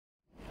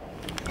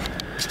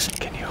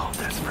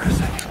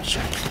The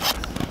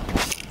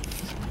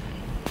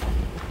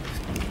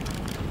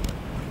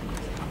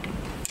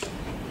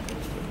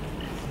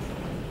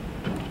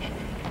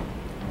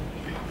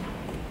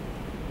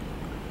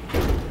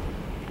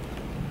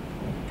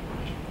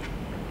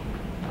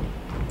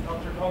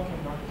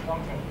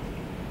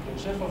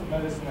chief of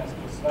medicine has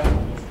possessed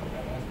this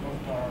and has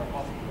moved to our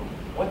hospital.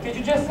 What did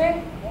you just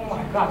say? Oh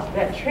my gosh,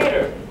 that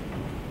traitor!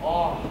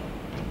 Oh.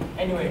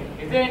 Anyway,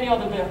 is there any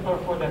other doctor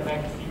for that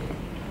vacancy?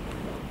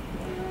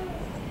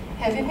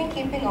 Have you been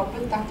keeping up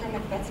with Dr.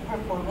 Macbeth's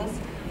performance?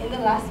 In the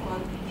last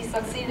month, he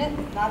succeeded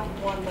not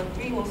one but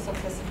three most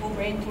successful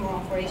brain tumor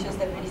operations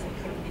that medicine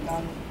couldn't be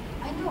done.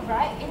 I know,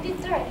 right?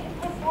 Indeed, sir, he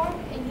performed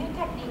a new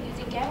technique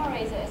using gamma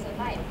rays as a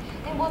knife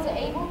and was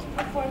able to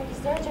perform the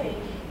surgery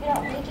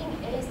without making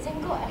a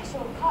single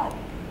actual cut.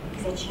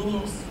 He's a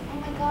genius. Oh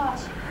my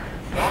gosh.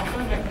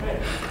 Dr.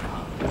 Macbeth.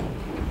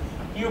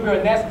 You will be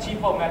our next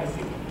chief of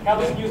medicine. Tell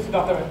this news to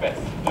Dr. Macbeth.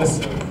 Yes,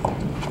 sir.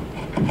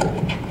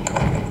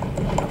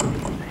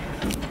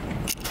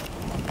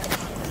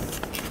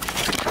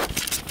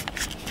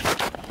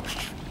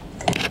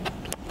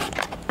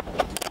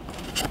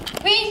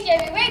 We shall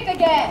be wake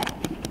again.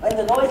 When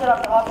the noises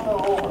of the hospital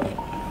are over,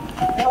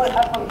 they will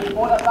happen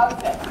before the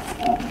sunset.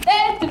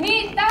 Then to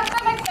meet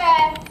Dr.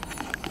 Macbeth.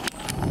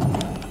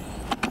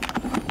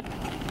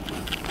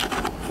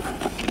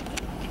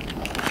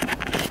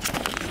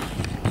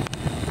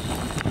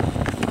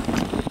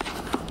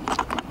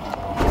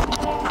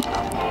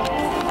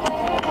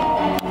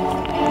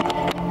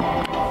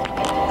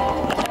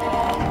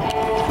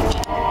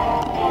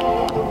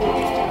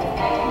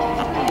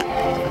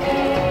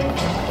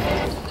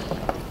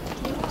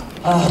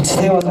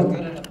 Today was a good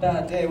and a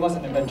bad day,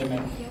 wasn't it,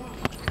 Benjamin?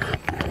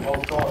 Oh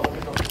God, look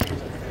at those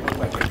patients. They look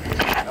like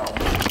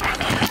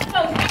So,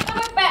 Dr.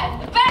 Macbeth,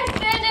 the best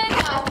surgeon in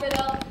the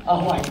hospital. Oh,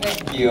 why,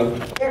 thank you.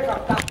 Here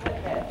comes Dr.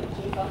 Macbeth, the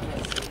chief of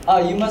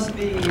medicine. You must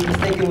be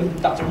mistaken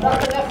with Dr. Moore.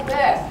 Dr.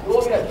 Macbeth, you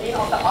will be the dean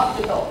of the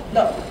hospital.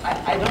 No,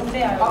 I don't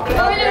think I...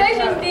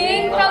 Congratulations,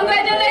 Dean.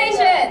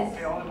 Congratulations.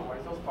 Hey, Oliver, why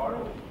so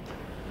startled?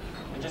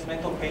 We're just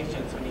mental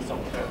patients who need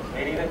some care.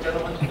 Ladies and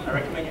gentlemen, I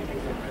recommend you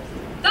take some rest.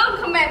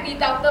 Don't come at me,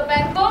 Dr.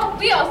 Banko.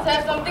 We also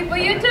have something for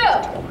you too.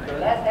 You're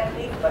less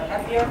happy, but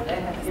happier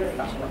than happier,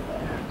 Dr.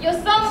 Macbeth. Your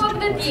son will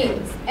be the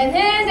dean, and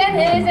his, and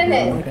his, and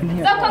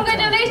his. So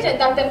congratulations,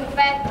 Dr.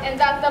 Macbeth and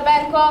Dr.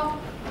 Banko.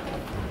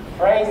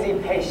 Crazy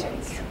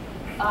patients.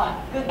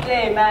 Good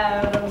day,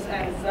 madams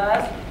and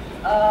sirs.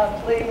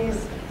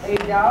 Please lay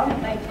down.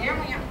 Thank you.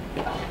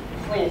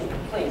 Please,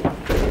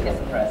 get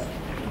some rest.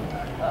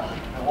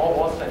 And what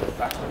was it? It's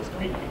actually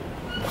creepy.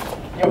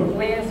 Your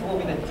players will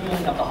be the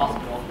dean of the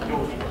hospital.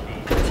 You'll be the dean.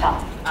 Ta,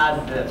 as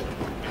the...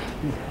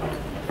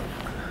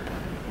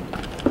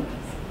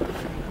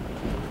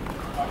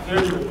 Here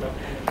you go.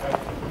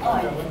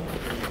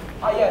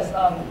 Yes,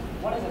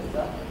 what is it,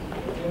 sir?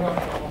 Do you know if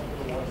the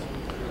hospital wants you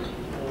to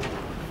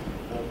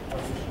fill the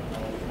position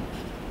of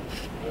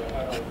the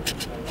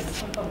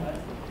head of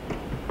medicine?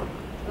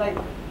 Like,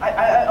 I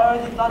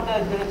already thought that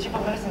the chief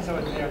of medicine's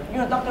over there. You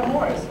know, Dr.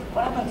 Morris.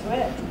 What happened to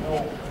him? No,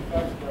 in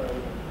fact,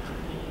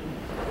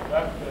 he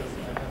left this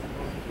and has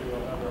moved to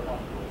another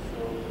hospital, so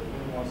the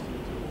dean wants you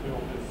to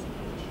fill his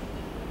position.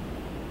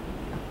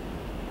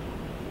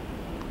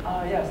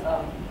 Yes,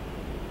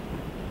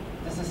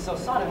 this is so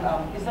sudden.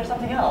 Is there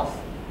something else?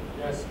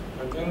 Yes,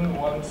 the dean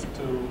wants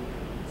to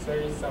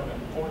say some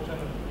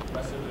important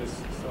messages,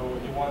 so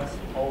he wants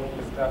all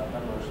his staff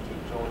members to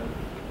join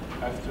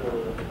after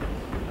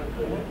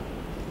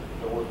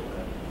the work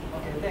there.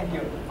 Okay, thank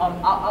you.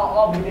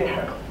 I'll be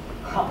there.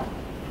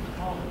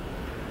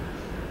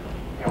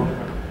 Hey,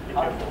 Oliver, be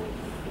careful.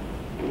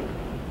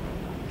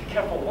 Be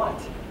careful what?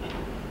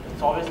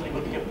 It's obviously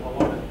good to get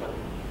promoted, but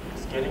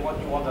just getting what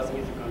you want doesn't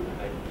mean it's a good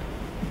thing.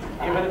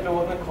 Even if it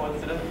wasn't a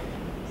coincidence,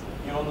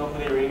 you don't know who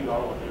they really are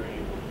or what they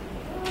really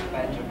do.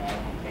 Benjamin.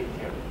 Take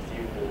care. See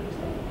you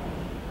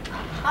later.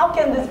 How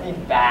can this be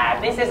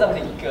bad? They say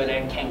something good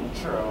and came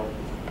true.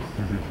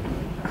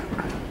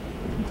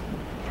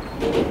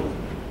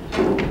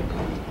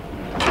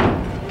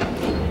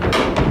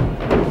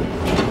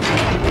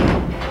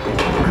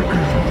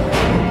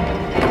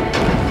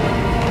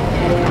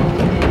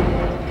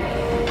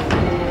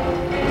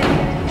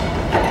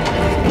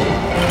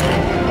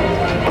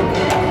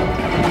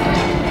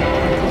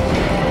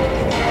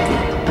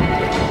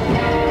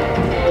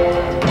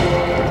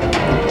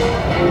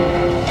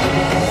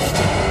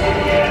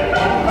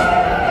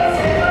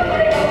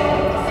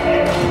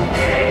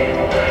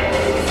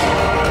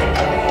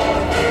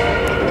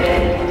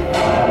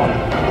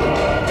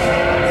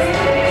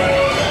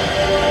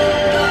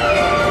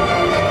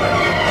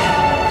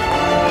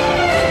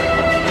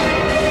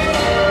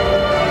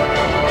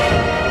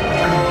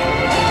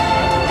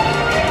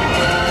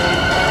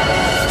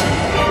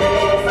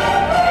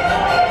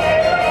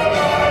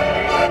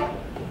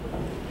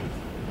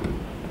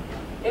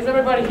 Is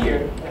everybody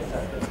here? Yes,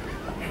 sir.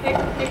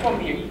 Take one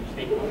beer each.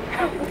 Take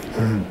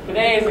one.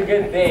 Today is a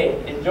good day.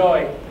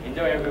 Enjoy,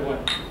 everyone.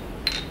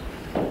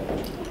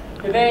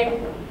 Today,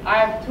 I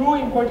have two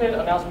important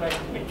announcements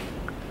to make.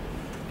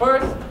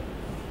 First,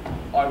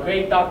 our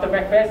great Dr.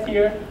 Macbeth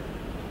here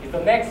is the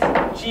next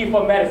Chief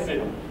of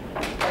Medicine.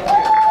 Thank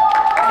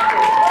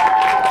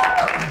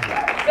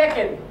you.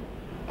 Second,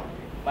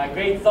 my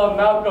great son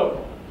Malcolm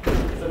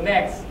is the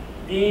next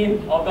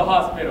Dean of the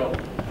hospital.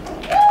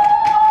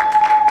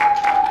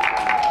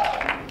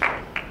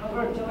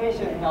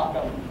 Congratulations,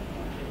 Malcolm.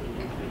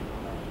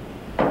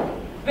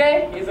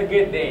 Today is a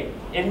good day.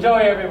 Enjoy,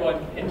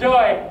 everyone.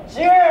 Enjoy.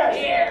 Cheers!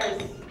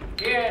 Cheers.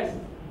 Cheers.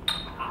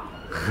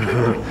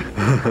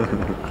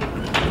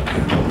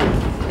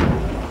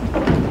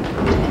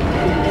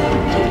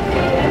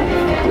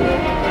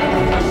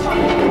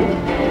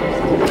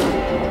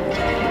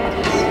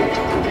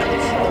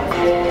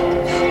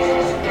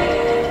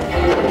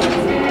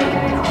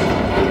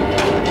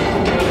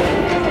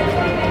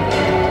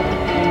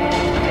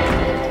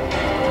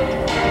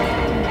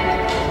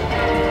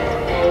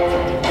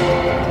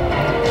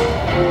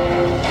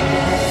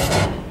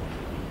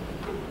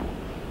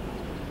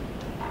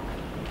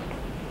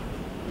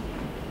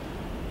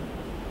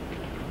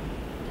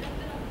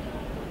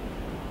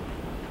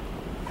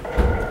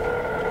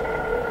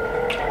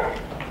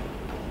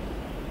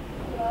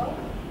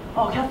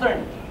 Oh,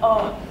 Catherine.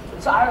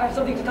 So I have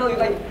something to tell you.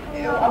 Like,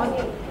 I was.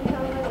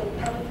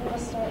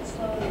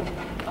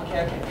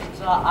 Okay.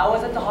 So I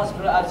was at the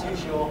hospital as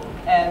usual,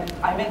 and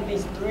I met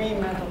these 3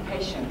 mental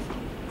patients,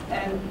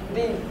 and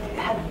they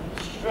had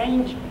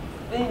strange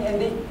thing, and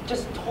they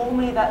just told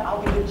me that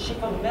I'll be the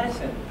chief of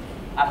medicine.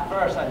 At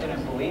first, I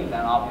didn't believe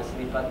them,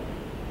 obviously, but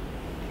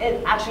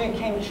it actually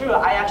came true.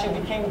 I actually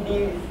became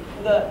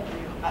the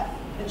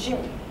chief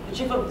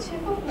of.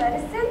 Chief of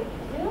medicine?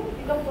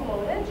 You got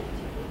promoted?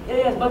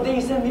 Yes, but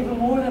they said even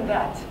more than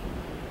that.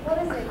 What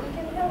is it? You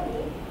can tell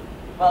me.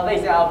 Well, they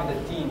said I'll be the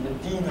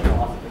dean of the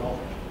hospital.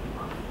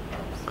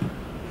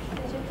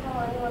 Did you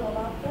tell anyone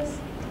about this?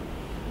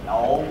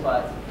 No,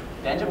 but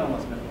Benjamin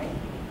was with me.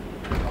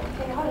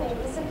 Okay, honey,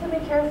 listen to me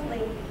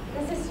carefully.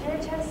 This is your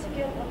chance to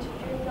get what you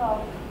dreamed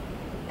of.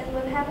 And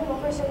when heaven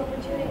offers an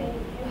opportunity,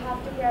 you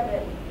have to grab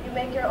it. You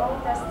make your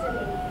own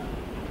destiny.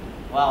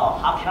 Well,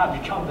 how can I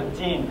become the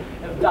dean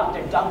if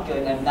Dr.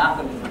 Duncan and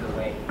Malcolm is in the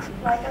way?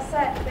 Like I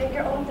said, make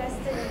your own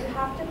destiny. You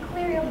have to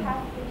clear your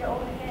path with your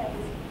own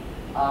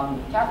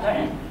hands.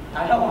 Catherine,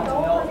 I don't want to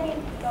No, know. honey,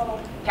 no.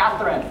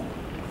 Catherine.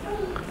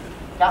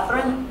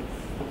 Catherine?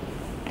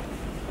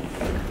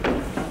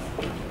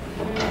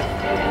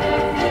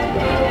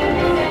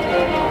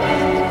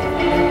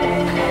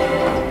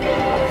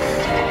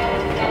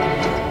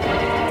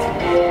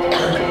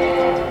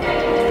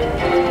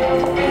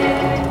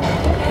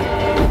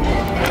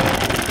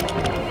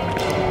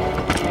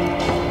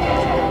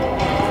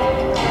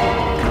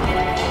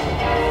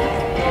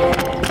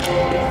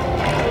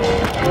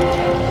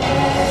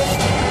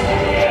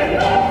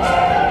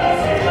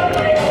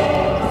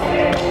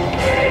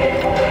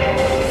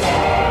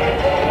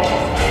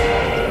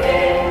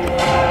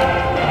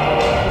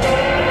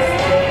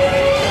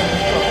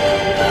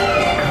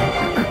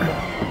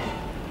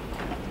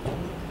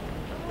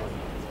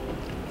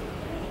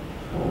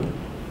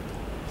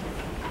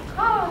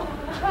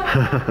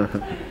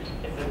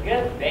 It's a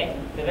good day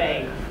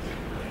today.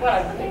 What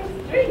a clean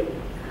street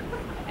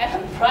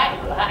and a bright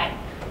light.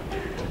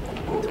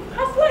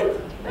 How's light?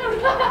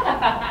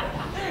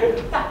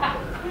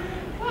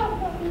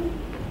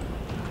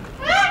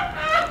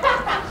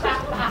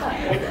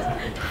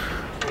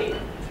 Wait,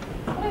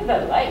 what is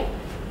that light?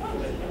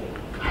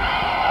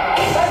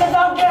 Dr.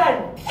 Duncan!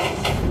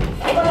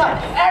 Oh my God!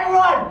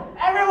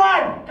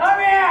 Everyone! Come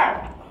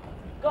here!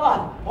 God!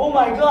 Oh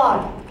my God!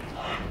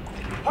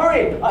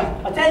 Hurry!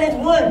 Attendant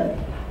 1!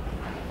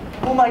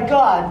 Oh my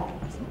God!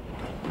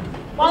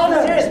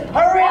 Volunteers,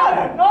 hurry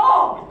up!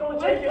 No! Don't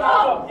take it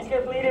out! He's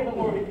getting bleeding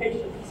before we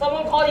patient.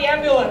 Someone call the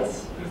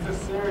ambulance! This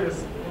is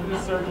serious. We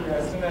need surgery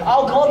as soon as.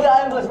 I'll call the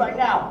ambulance right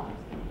now.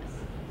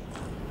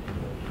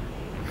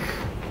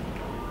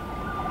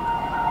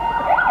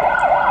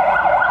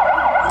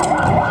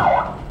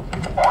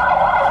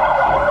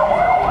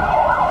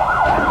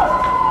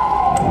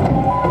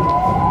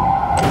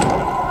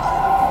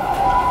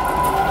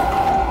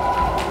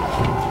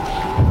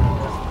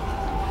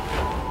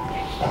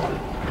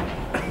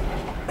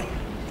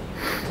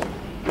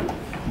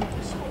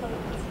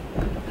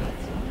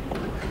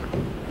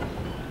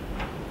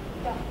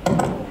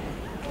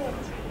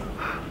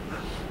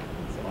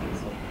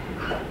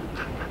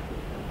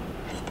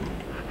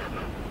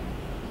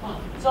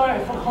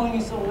 Sorry for calling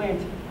you so late.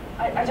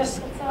 I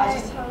just It's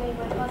alright, honey.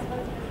 My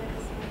husband's busy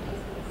with some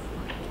business.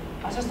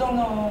 I just don't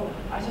know.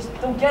 I just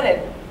don't get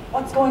it.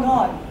 What's going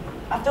on?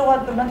 After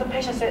what the mental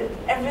patient said,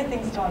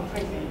 everything's gone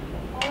crazy.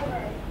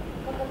 Oliver,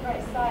 look at the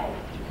bright side.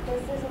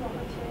 This is an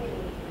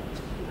opportunity.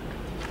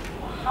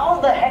 How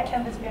the heck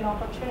can this be an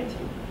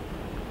opportunity?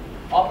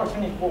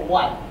 Opportunity for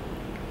what?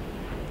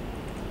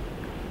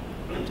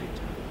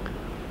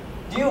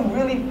 Do you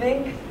really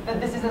think that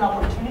this is an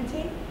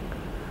opportunity?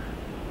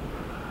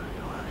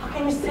 How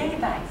can you say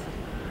that?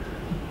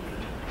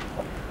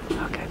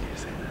 How can you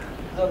say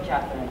that? Look,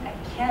 Catherine,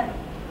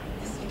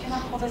 you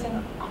cannot call this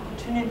an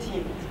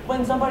opportunity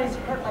when somebody's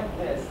hurt like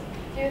this.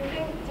 Do you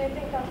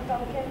think Dr.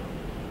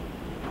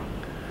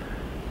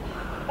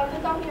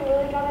 Duncan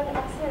really got in an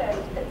accident?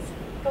 It's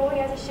going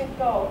as it should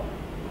go.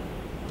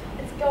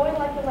 It's going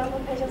like the medical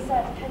patient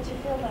said. Can't you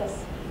feel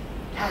this?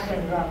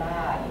 Catherine, you're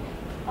mad.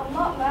 I'm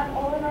not mad,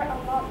 Oliver.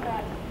 I'm not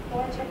mad. Go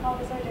and check how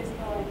the surgery is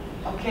going.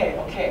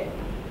 Okay.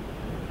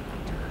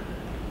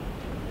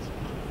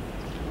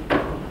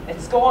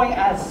 It's going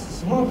as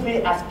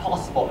smoothly as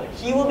possible.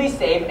 He will be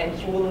safe and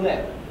he will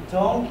live.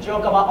 Don't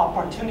joke about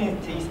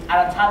opportunities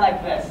at a time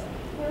like this.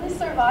 Will he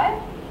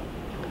survive?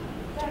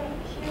 Then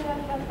he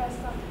left that best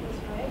after this,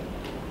 right?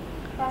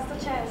 That's the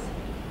chance.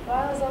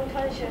 While he's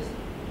unconscious,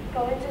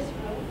 go into his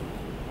room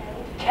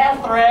and...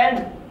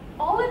 Catherine!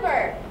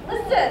 Oliver,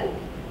 listen!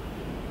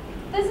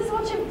 This is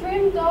what you've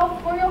dreamed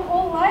of for your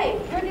whole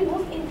life. You're the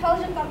most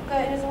intelligent doctor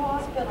in this whole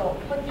hospital,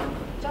 but you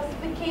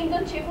just became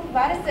the chief of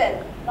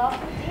medicine, not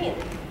the dean.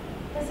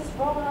 This is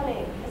wrong,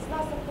 honey. It's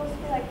not supposed to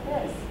be like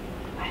this.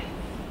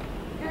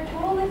 You're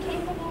totally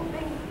capable of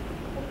being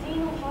the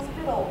dean of the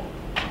hospital.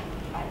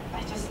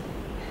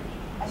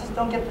 I just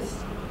don't get this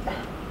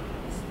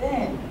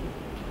thing.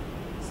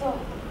 So,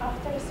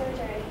 after the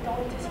surgery, go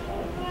into his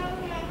room.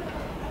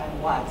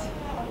 And what?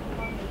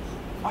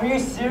 Are you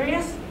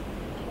serious?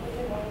 Can we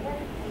do longer?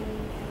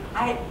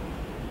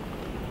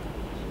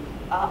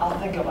 I'll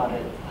think about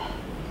it.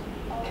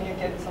 Can you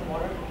get some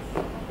water?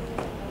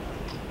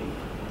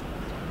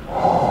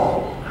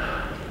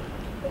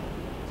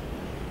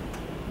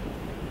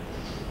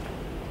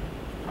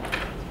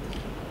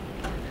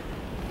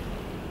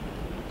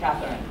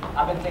 Catherine,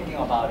 I've been thinking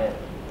about it.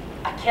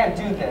 I can't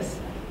do this.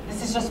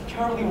 This is just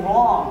purely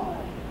wrong.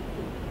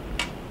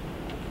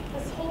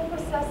 This whole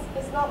process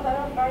is not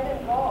matter of right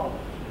and wrong.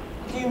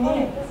 What do you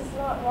mean? This is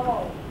not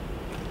wrong.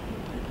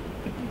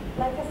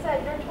 Like I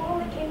said, you're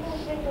totally capable of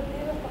being the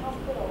leader of the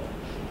hospital.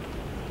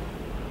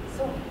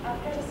 So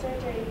after the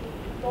surgery,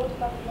 go to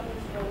Dr.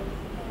 Duncan's room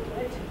and do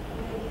it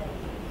immediately.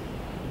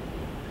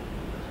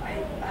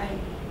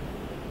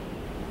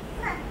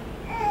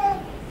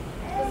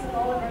 Listen,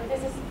 Oliver,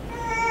 this is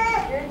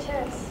your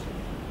chance.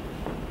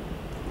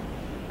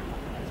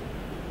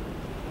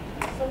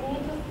 So you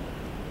need to,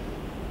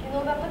 you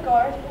know that the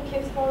guard who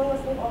keeps falling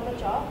asleep on the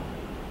job?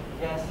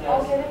 Yes.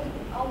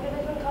 I'll give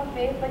it some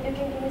coffee, but you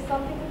can give me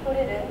something to put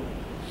it in.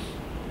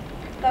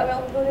 That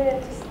will put it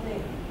into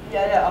sleep.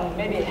 Yeah,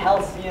 maybe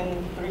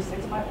Halcyon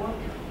 3.6 might work.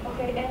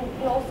 Okay,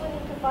 and you also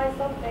need to find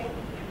something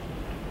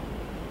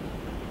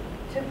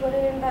to put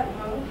it in that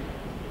room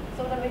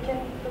so that we can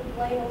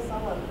complain with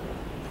someone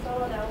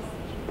else,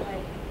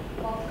 like,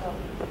 welcome.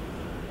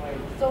 Wait.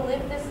 So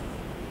leave this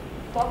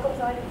welcome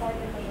sign card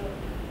in the room.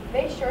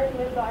 Make sure to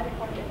leave the ID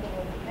card in the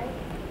room, okay?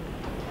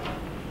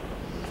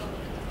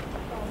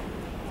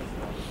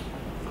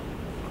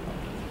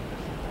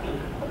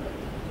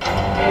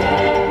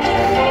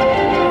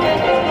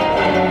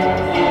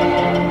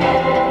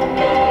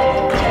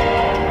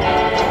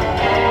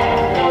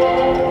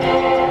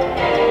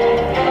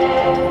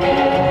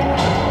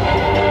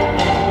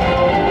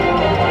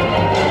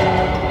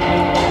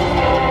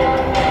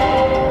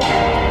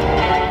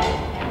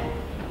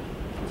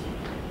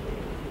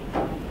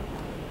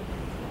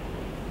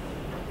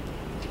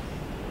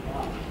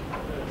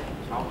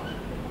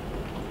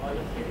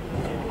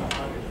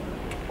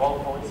 Well,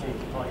 obviously, it's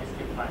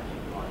still fine.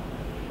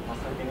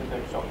 Must have been a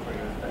big shock for you,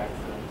 the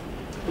accident.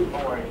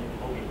 Don't worry,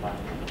 we'll be fine.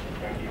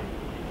 Thank you.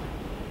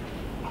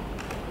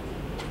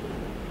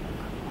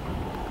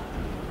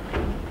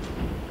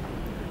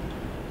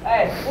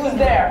 Hey, who's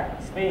there?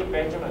 Speak,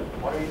 Benjamin.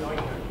 What are you doing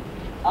here?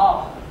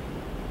 Oh,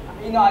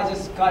 I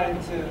just got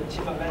into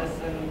chief of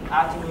medicine. I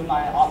have to move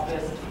my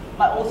office.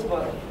 My old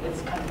spot,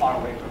 it's kind of far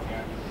away from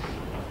here.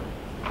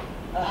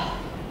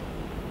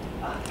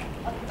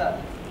 What the?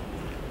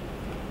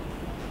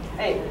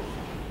 Hey,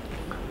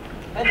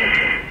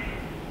 Benjamin,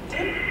 do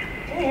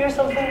you hear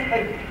something?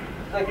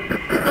 Like,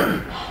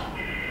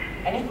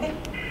 anything?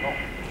 No.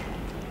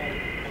 Hey,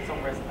 get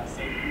some rest. I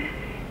see.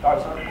 Dark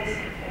circles?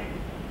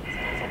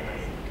 Get some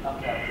rest.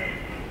 Okay.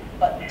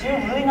 But do you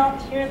really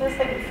not hear this?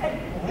 It's like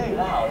really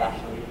loud,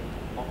 actually.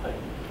 Okay.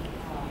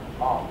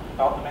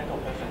 About the mental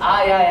patients.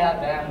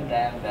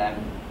 Yeah, them.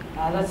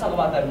 Let's talk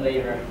about them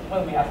later,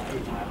 when we have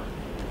free time.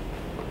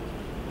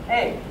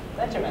 Hey,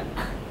 Benjamin,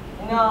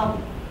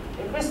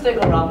 if you stick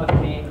around with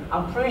me,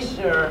 I'm pretty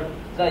sure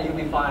that you'll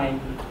be fine,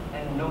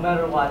 and no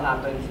matter what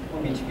happens,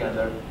 we'll be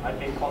together. I'd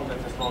be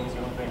content as long as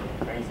you don't think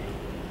I'm crazy.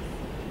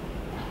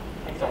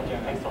 Take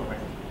some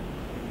rest.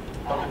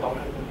 Dr.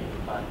 Dalton can be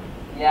fine.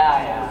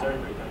 Yeah.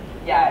 Surgery, thank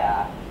you.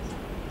 Yeah.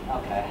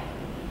 Okay.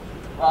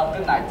 Well,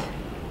 good night.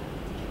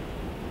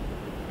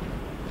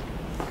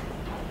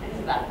 What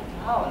is that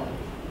sound?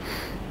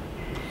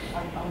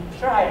 I'm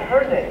sure I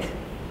heard it.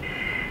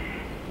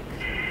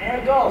 There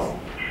it goes.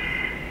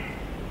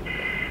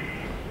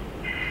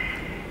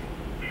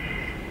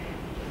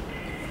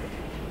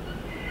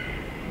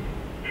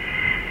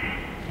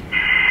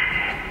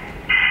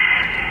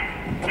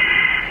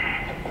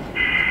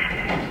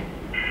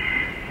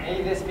 May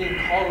this be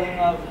calling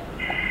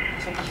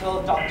to kill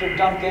Dr.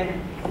 Duncan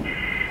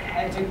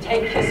and to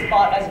take his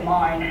spot as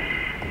mine.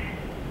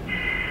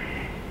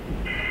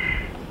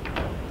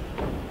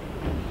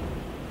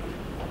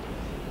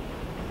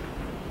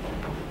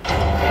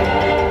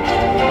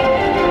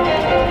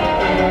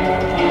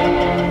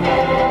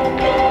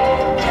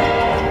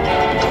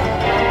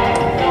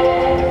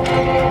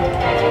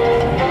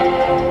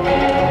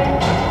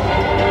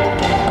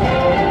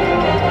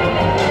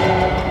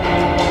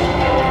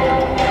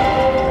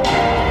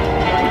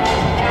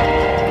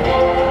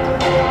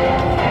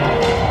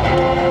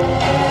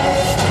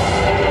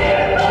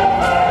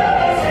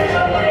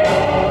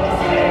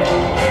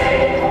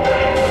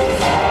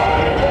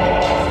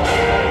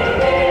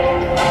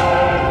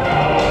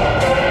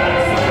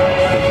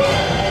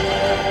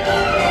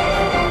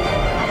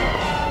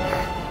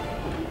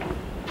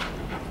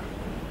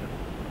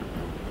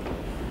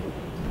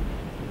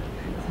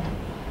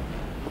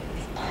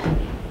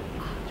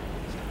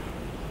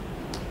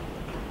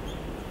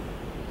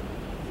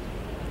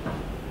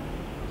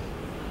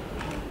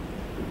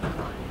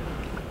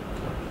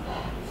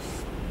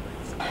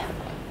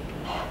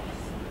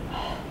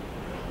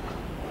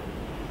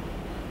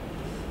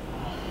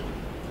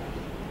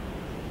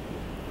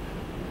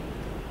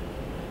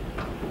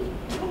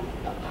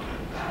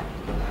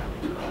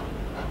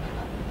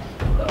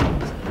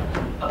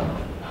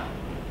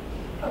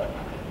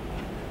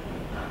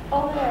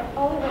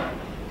 Oliver.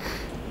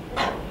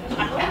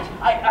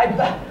 I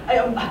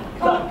am.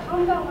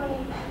 Calm down, honey.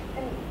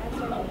 And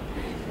answer me.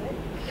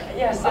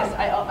 Yes,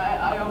 I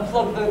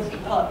unplugged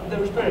the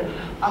respirator.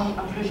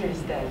 I'm pretty sure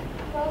he's dead.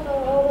 Well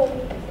done.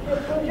 You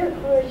proved your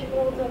courage.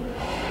 Well done.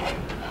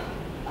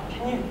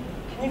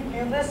 Can you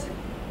feel this?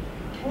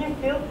 Can you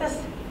feel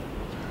this?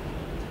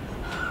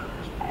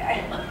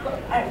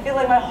 I feel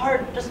like my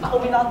heart just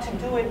told me not to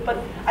do it, but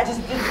I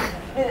just did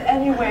it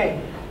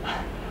anyway.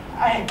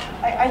 I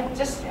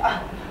just,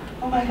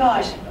 oh my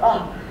gosh.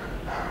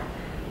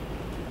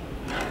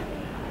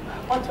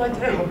 What do I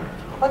do?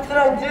 What did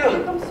I do?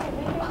 You come so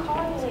really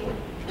hardly.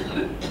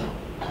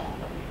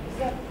 Is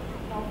that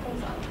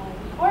Dalton's time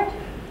card?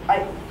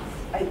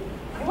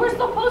 You were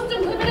supposed to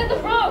leave it in the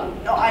room.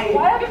 No,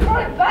 Why have you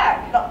brought it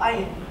back? No,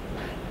 I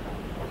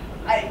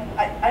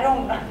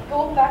don't.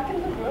 Go back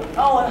in the room.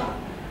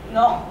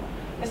 No.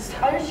 It's.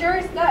 Are you sure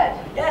he's dead?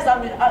 Yes,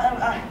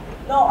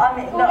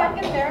 Go back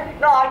in there.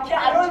 No, I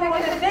can't. I don't even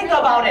want to think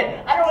about it.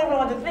 I don't even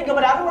want to think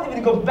about it. I don't want even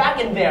to go back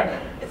in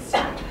there. It's.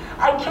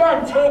 I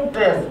can't take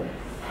this.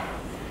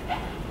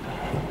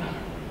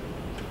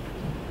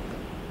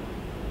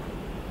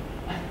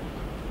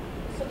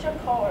 Such a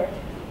coward.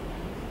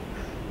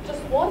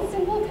 Just one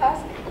simple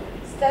task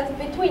stands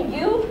between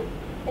you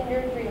and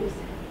your dreams.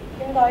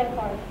 Give me the ID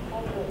card.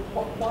 I'll do it.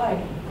 Why?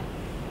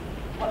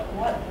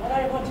 What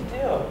are you going to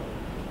do?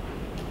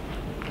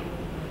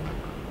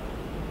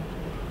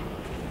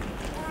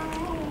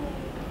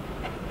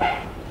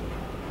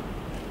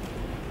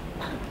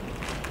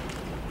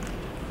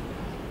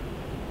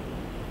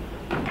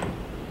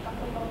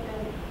 Dr.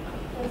 Dalton,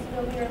 this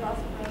will be your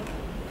last breath.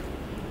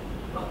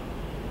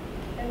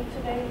 And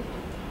today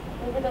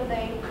will be the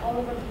day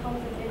Oliver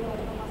becomes an inmate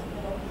in the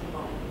hospital.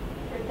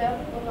 Your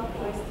death will not be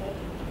wasted.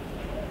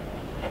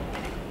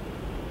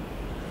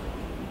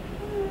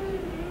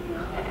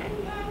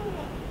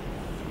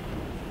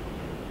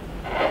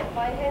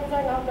 My hands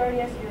are not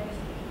dirty as yours.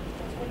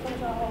 Let's return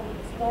to our home.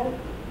 It's no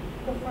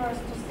good for us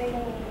to stay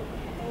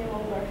any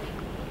longer.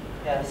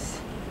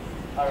 Yes,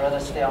 I'd rather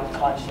stay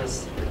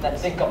unconscious than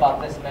think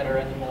about this matter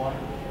anymore.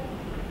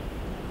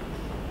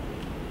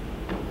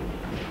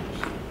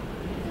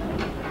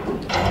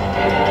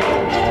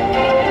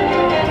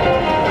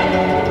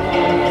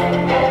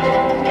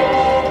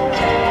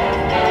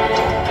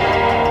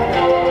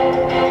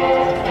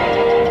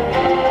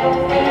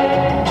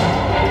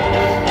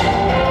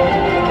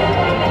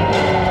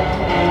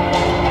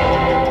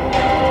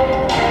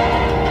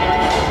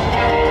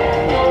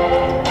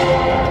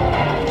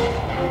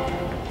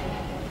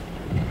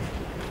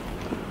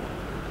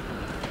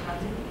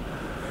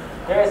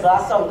 There's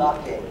lots of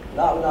knocking.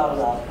 Knock, knock,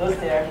 knock. Who's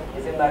there?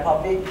 Is it my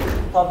puppy?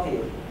 Puppy.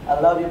 I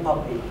love you,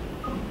 puppy.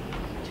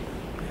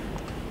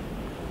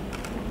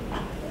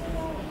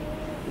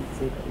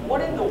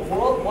 What in the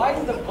world? Why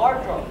is the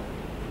guard drunk?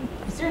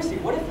 Seriously,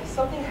 what if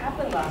something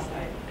happened last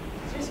night?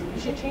 Seriously,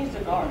 we should change the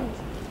guard.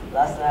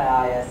 Last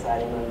night, yes,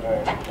 I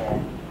remember that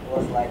it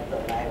was like the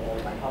night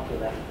when my puppy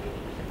left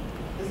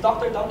me. Is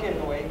Dr. Duncan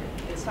awake?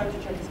 It's time to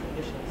check his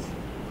conditions.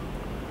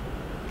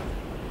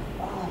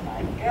 Oh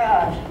my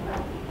gosh.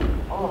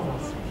 Oh,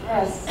 the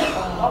stress.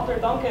 Dr.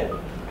 Duncan,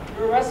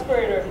 your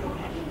respirator.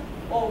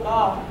 Oh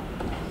God.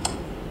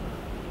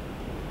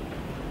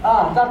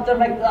 Dr.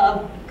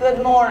 Macbeth,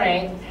 good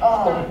morning.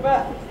 Dr.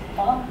 Macbeth.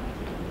 Huh?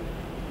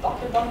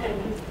 Dr.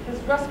 Duncan, his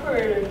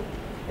respirator.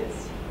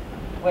 It's.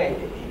 Wait,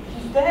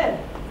 He's dead.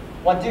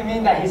 what do you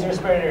mean that he's a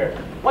respirator?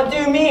 What do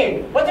you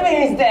mean? What do you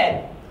mean he's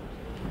dead?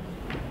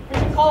 We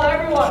should call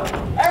everyone.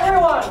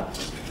 Everyone.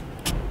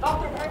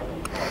 Dr.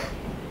 Macbeth.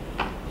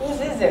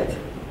 Whose is it?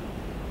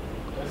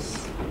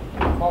 It's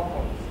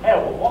Malcolm. Hey,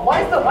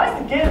 why is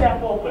the gate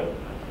left open?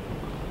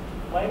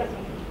 Why is it?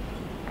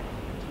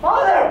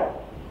 Father!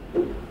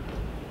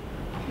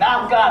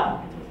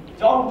 Malcolm,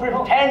 don't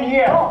pretend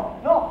here.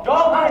 No.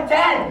 Don't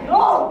pretend.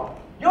 No.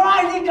 Your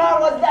ID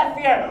card was left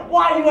here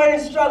while you were in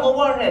struggle,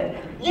 wasn't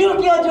it? You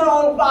killed your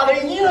own father.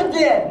 You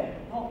did.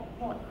 No.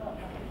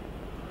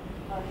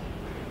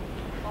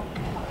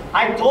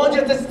 I told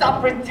you to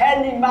stop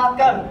pretending,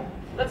 Malcolm.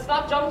 Let's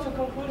not jump to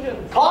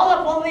conclusions. Call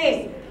the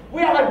police.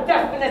 We have a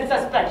definite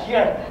suspect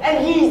here,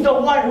 and he's the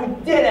one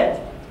who did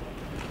it.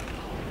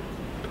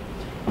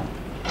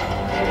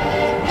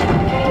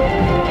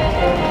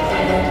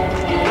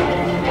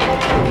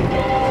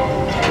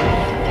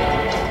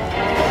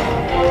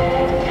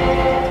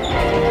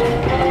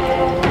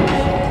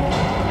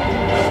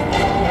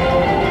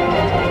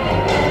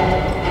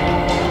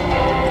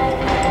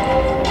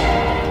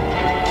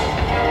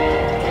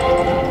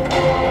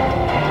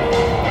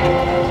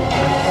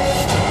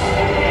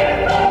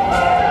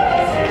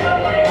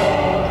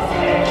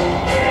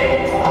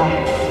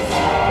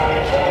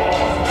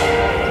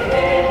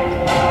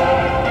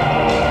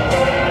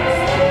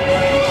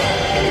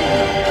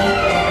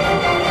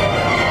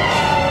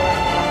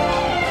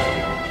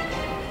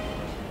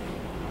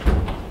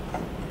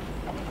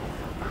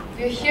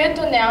 We're here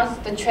to announce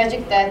the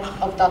tragic death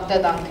of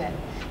Dr. Duncan.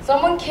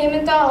 Someone came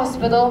into our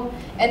hospital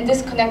and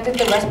disconnected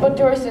the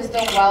respiratory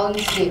system while in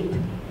sleep.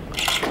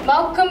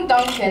 Malcolm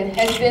Duncan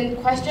has been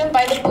questioned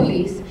by the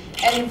police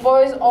and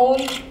for his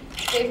own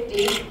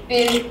safety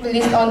been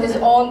released on his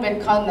own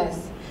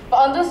recognize.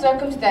 But under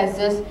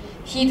circumstances,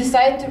 he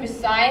decided to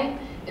resign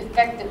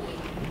effectively.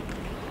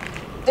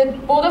 The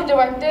board of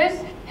directors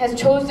has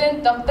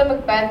chosen Dr.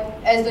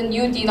 Macbeth as the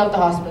new dean of the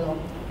hospital.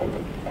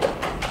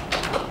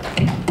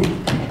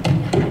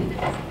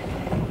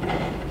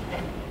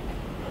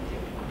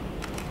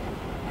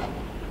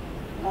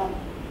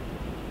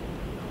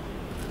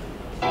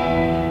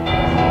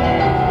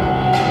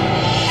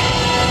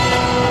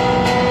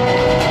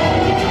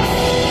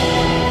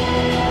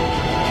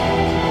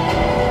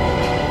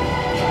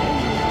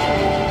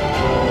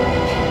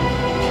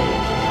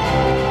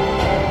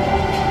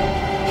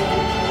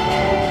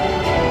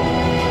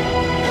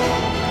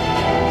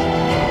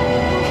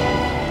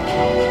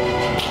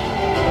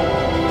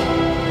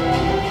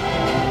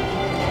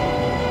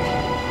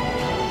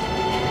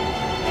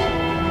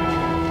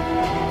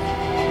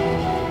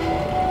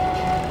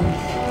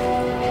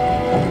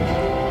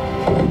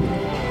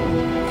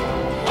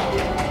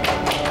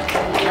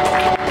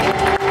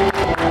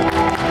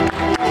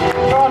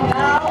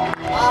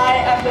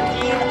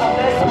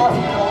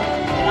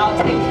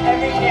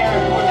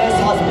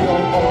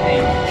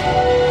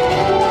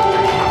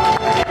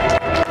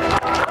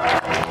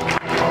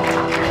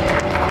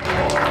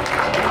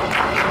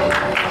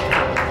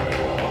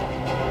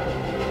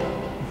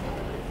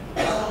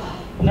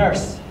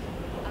 Nurse.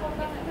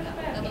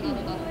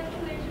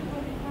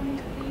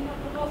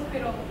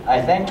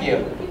 I thank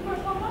you.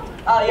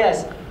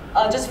 Yes.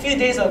 Just a few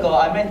days ago,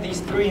 I met these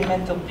 3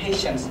 mental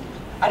patients.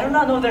 I do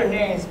not know their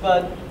names,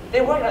 but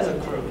they work as a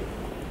crew.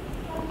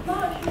 I'm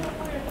not sure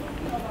what you're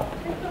talking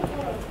about. Check the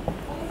board.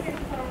 All the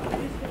cases are on the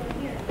list over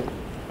here.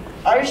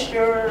 Are you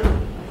sure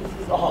this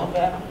is all of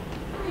them?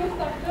 Yes,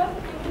 doctor.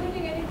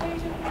 Including any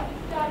patient who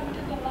discharged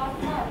within the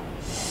last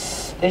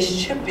month. They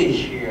should be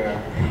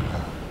here.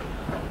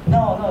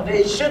 No,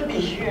 they should be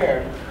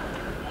here.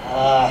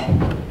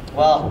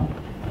 Well,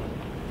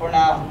 for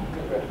now,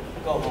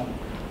 go home.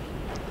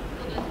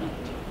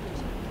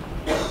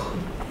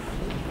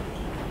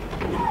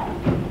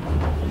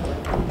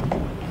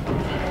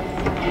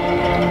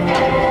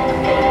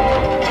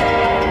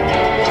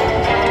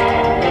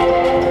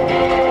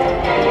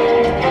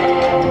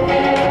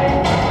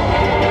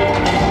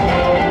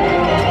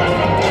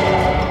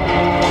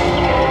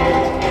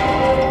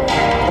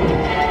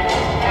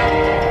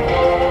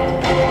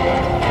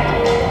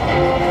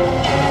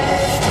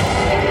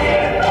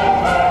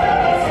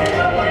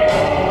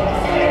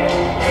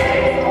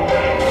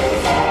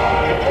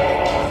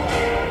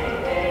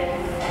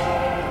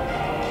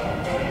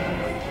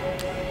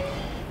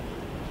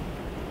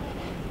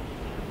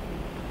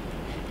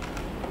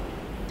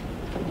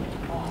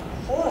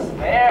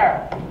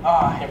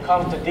 Here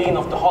comes the dean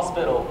of the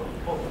hospital.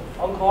 Oh,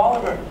 Uncle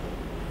Oliver.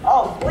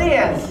 Oh,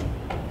 Fleance!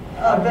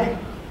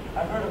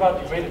 I've heard about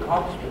your great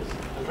accomplishments,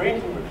 the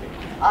brain tumor thing.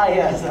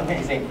 Yes,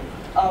 amazing.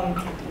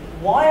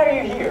 Why are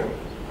you here?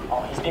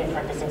 Oh, he's been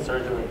practicing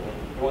surgery with me.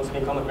 He wants to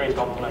become a great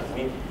doctor like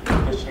me,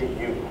 especially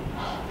you.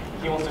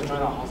 He wants to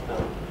join our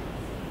hospital.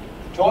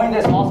 Join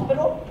this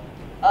hospital?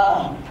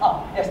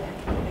 Yes.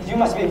 You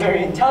must be a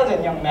very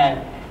intelligent young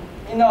man.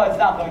 You know it's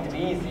not going to be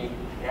easy.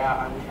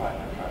 Yeah, I'm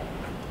trying.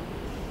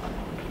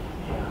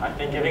 Yeah, I've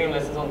been giving him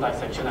lessons on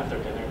dissection after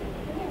dinner.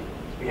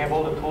 We have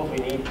all the tools we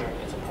need here.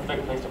 It's a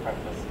perfect place to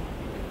practice.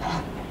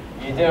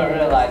 You do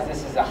realize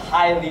this is a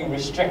highly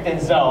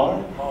restricted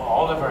zone. Oh,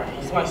 Oliver,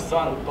 he's my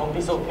son. Don't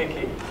be so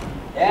picky.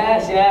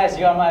 Yes,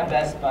 you are my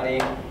best buddy.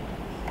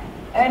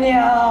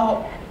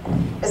 Anyhow,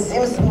 it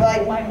seems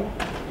like my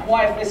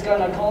wife is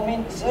gonna call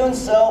me soon,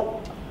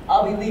 so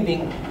I'll be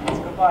leaving.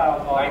 Goodbye,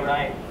 Uncle Oliver.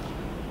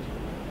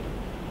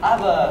 I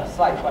have a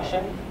slight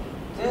question.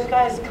 do these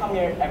guys come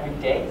here every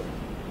day?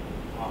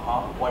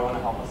 Uh-huh. Why you want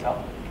to help us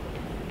out?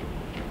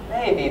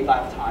 Maybe if I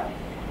have time.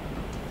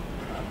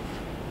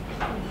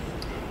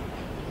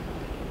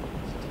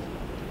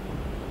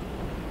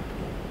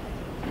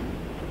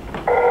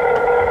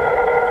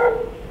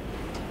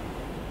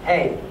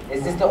 Hey,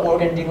 is this the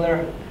organ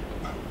dealer?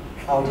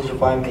 How did you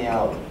find me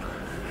out?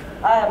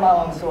 I have my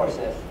own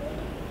sources.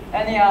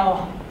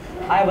 Anyhow,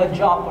 I have a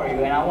job for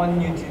you and I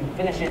want you to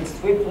finish it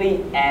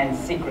swiftly and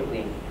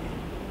secretly.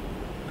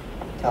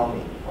 Tell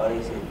me, what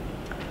is it?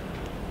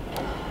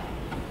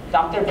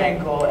 Dr.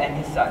 Benko and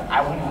his son,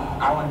 I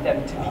want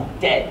them to be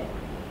dead.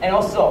 And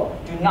also,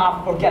 do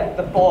not forget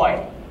the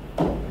boy.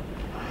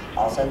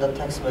 I'll send a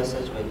text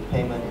message with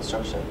payment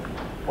instruction.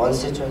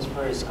 Once the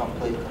transfer is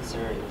complete,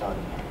 consider it done.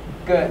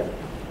 Good.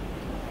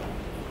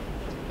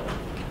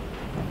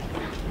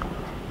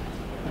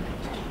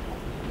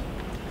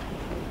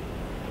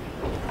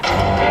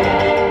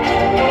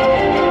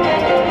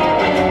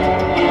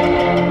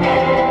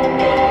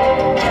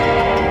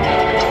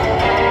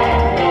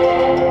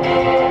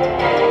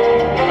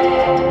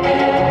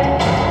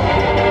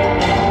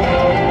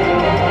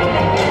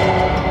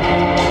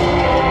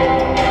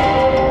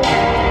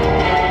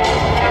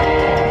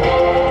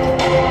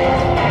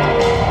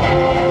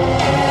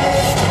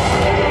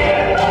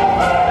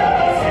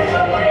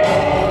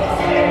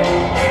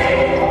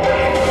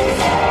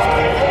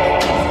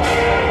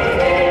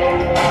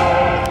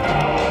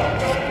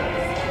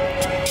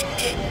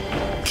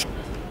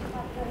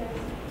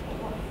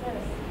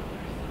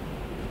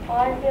 All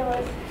I feel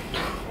is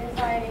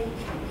anxiety,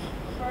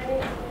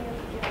 burning feeling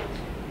of guilt.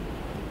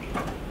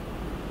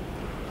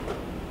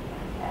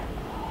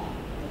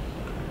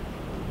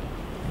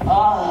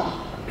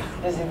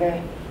 This is good.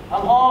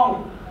 I'm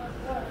home.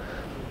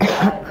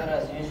 Not good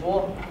as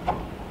usual.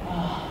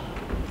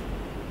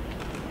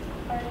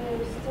 Are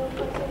you still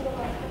concerned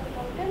about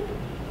Duncan?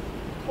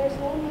 There's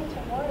no need to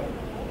worry,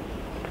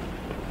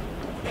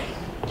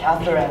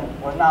 Catherine,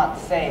 we're not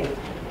safe.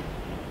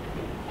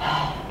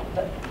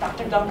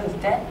 Dr. Duncan's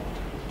dead?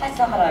 That's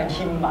not gonna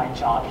keep my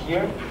job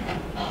here.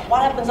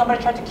 What happens if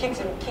somebody tried to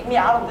kick me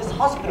out of this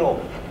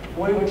hospital?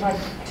 Or even try to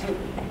do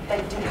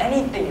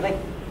anything?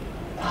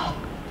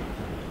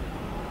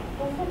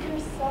 Don't put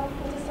yourself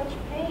into such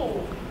pain.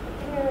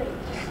 You're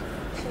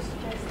just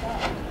stressed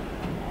out.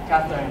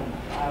 Catherine,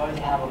 I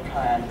already have a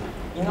plan.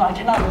 You know, I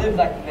cannot live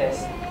like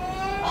this.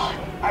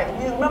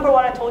 You remember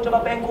what I told you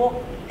about Benko?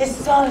 His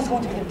son is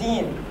going to be the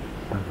dean.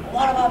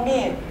 What about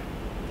me?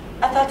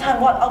 At that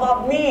time, what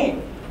about me?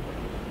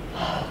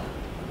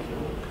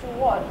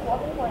 What? What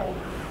when?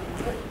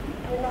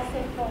 You're not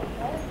safe from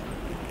what?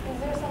 Is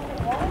there something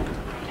wrong?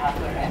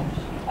 Catherine,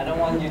 I don't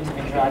want you to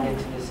be dragged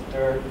into this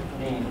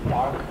dirty,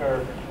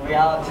 darker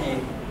reality.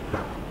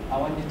 I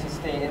want you to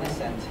stay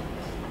innocent.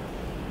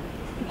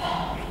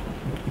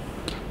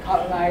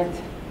 Come night,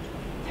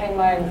 take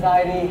my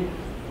anxiety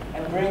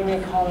and bring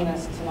me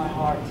calmness to my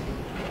heart.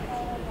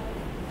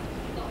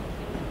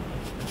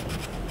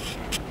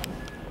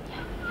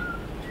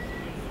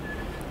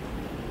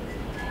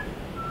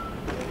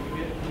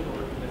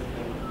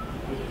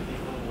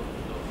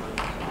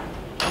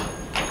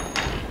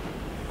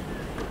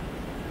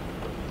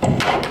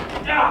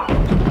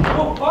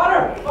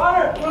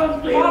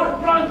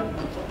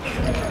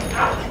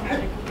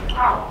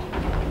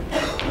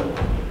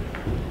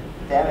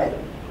 Damn it.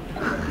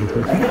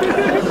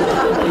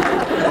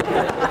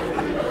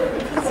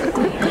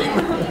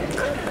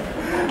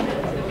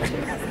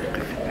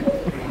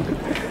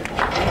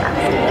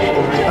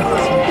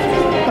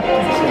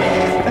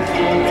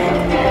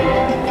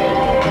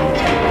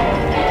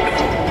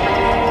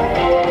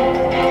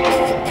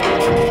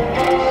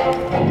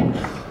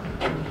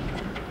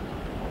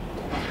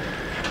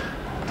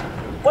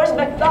 Where's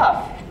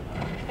Macbeth?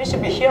 He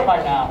should be here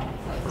by now.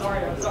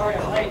 I'm sorry,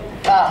 I'm late.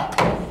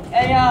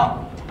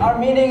 Anyhow, our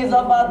meeting is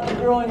about the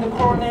girl in the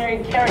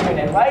coronary care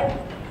unit, right?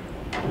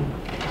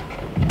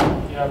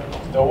 Yeah,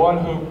 the one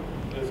who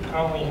is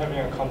currently having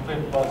a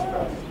complete blood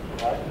stress,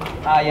 right?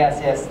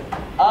 Yes.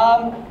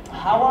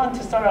 I want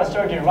to start our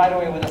surgery right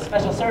away with the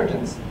special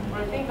surgeons.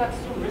 But I think that's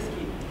too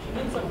risky. She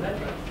needs some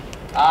bed rest.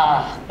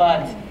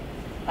 But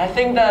I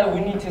think that we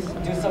need to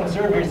do some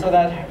surgery so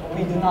that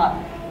we do not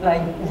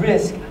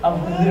risk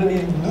of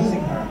literally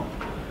losing her.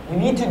 We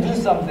need to do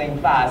something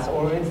fast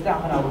or it's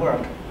not gonna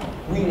work.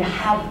 We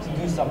have to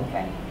do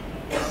something.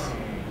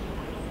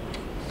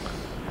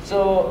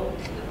 So,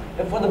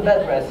 for the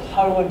bed rest,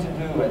 how are we going to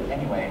do it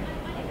anyway?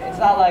 It's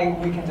not like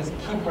we can just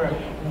keep her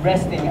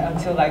resting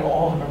until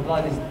all her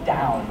blood is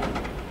down.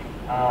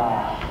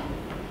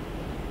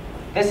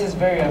 This is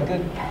very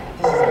good.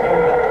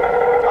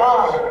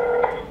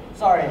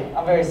 Sorry,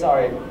 I'm very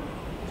sorry.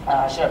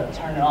 I should have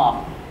turned it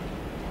off.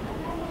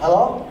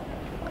 Hello?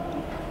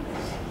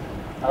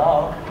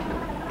 Hello?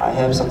 I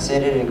have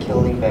succeeded in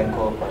killing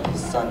Benko, but his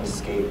son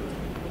escaped.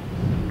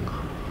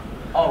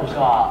 Oh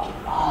God.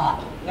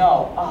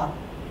 No.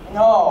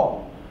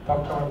 No.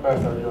 Dr.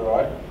 Macbeth, are you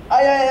alright?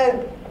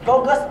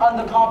 Focus on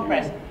the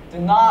conference. Do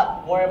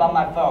not worry about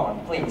my phone,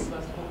 please.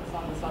 Let's focus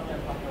on the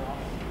subject, Dr. Ross.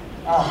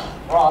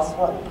 Ross,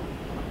 what?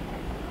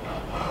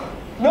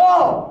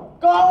 No!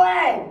 Go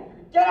away!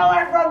 Get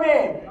away from me!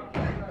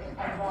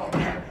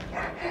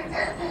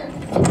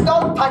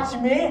 Don't touch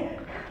me!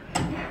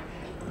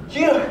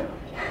 You!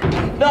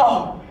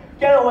 No!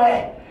 Get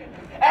away!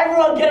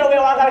 Everyone get away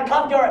or I'm gonna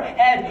cut your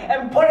head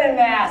and put it in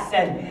the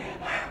acid!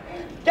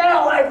 Get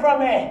away from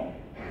me!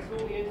 This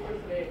will be it for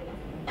today.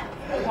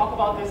 We'll talk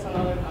about this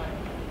another time.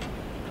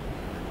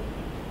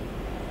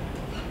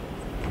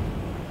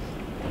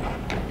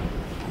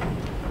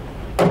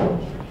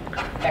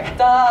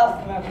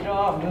 Macbeth.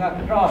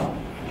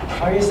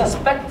 Are you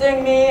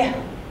suspecting me?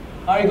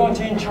 Are you going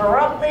to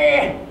interrupt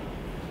me?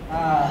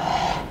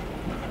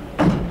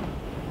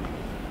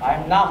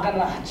 I'm not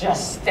gonna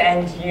just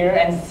stand here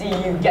and see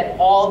you get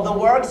all the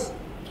works.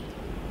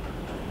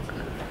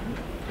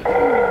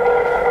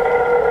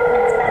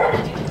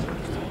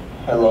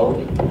 Hello.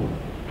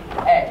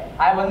 Hey,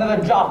 I have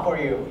another job for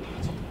you.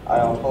 I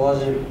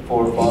apologize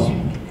for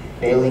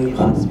failing the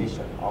last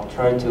mission. I'll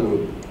try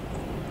to...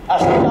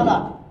 Shut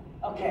up.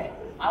 Okay,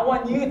 I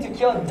want you to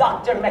kill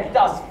Dr.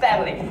 Macduff's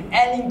family,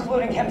 and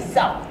including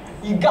himself.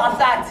 You got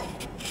that?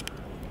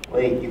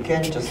 Wait, you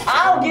can't just...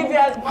 I'll give you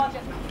as much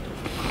as...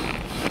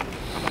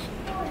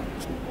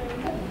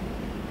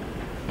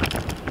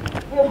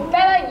 We're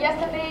better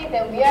yesterday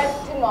than we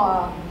are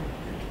tomorrow.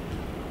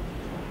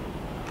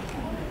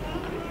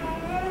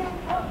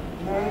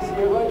 Nurse,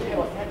 you're going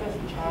to affect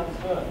this child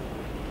soon.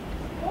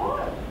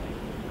 What?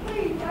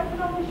 Please, I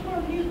can only show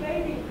you,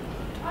 baby.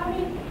 I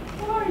mean,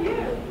 who are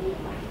you?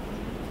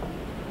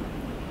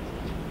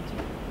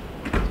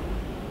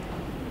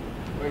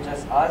 We're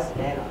just us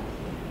and us.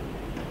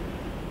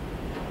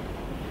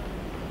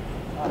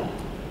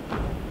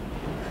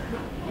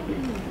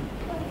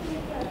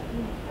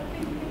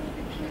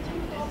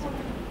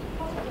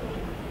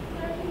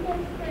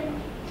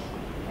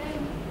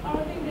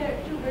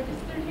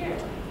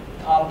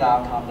 Calm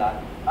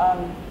down.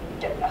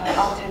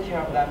 I'll take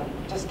care of them.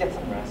 Just get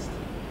some rest.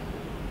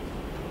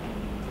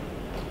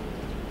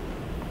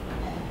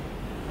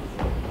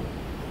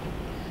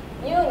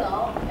 You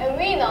know, and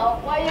we know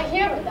why you're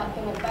here,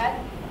 Dr. Macbeth.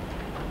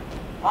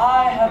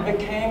 I have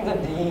become the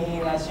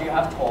dean, as you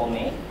have told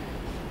me.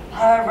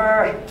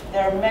 However,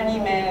 there are many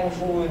men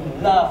who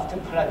would love to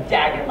put a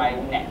dagger in my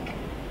neck.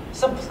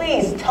 So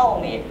please tell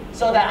me,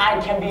 so that I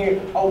can be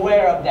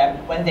aware of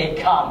them when they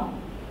come.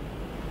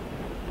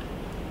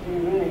 Do you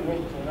really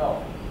wish to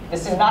know?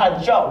 This is not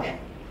a joke.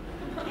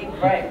 Keep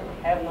brave.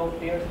 Have no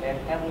fears and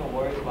have no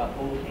worries about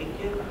who will take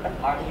you,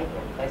 harm you,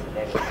 or place a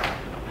dagger.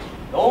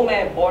 No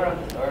man born on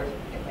this earth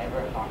can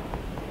ever harm you.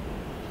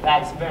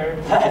 That's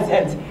very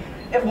pleasant.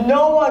 If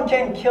no one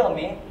can kill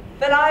me,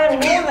 then I am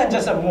more than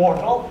just a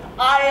mortal.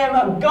 I am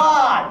a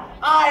god.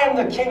 I am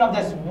the king of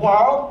this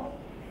world.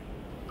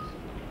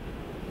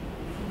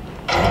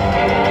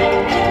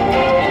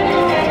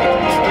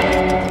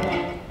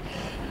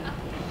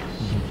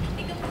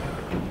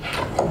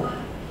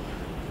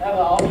 Eva,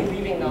 I'll be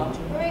leaving now.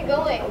 Where are you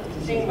going?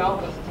 Seeing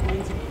Malcolm.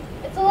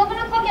 It's 11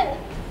 o'clock and...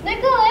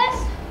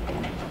 Nicholas!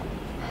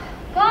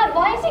 God,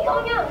 why is he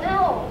going out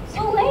now? It's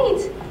so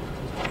late.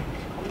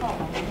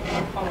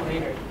 I'll come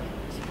later.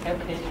 Have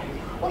patience.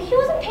 Well, he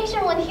wasn't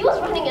patient when he was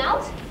running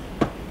out.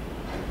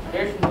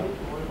 There's no need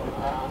to worry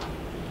about that.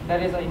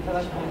 That is an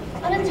intelligent.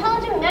 An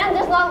intelligent man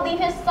does not leave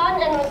his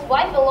son and his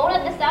wife alone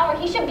at this hour.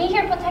 He should be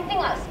here protecting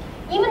us.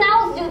 Even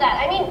owls do that.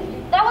 I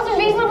mean, that wasn't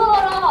reasonable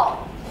at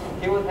all.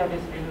 He would have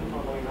his reason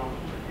for going on.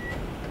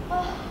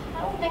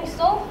 I don't think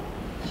so.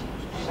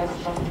 Let's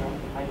trust him.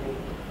 I do.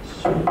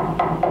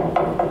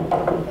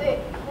 Wait,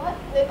 what?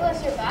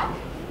 Nicholas, you're back?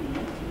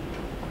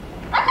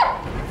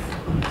 Ah!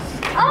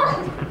 Ah!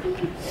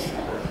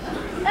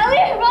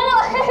 Elliot, run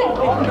away!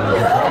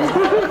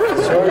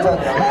 Sure,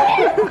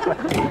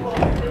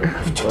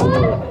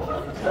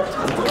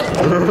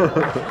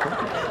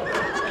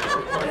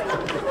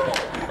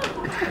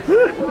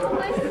 Oh,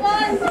 my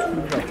son!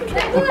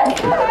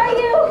 Nicholas, where are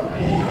you?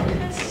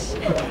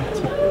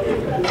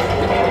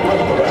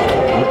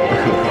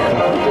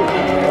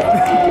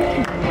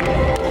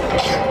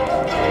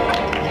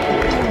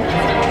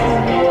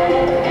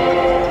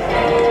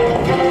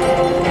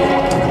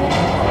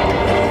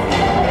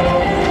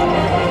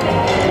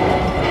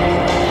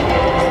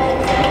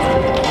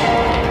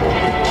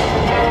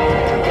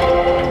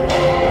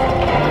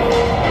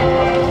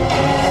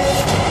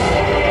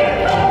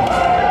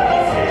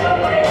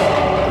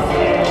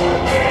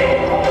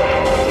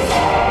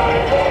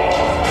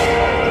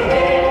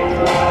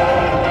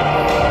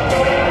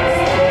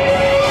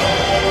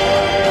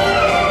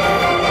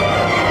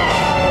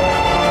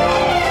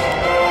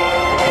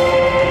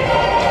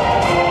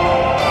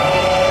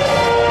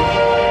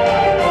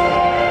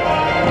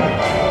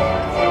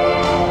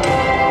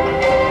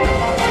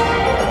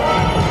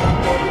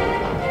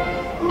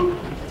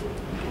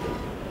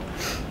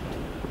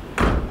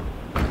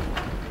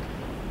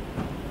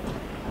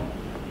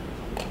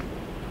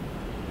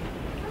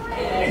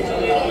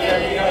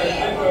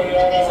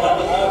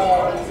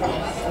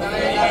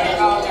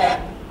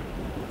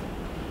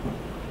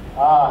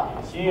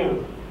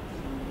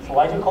 So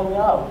why'd you call me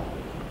out?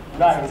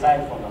 I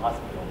resigned from the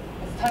hospital.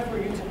 It's time for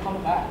you to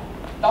come back.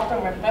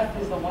 Dr. Macbeth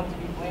is the one to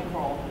be blamed for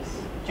all this.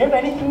 Do you have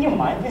anything in your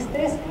mind these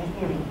days?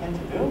 Anything you intend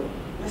to do?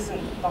 Listen,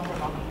 Dr.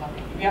 Duncan,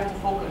 we have to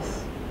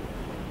focus.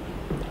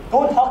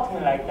 Don't talk to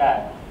me like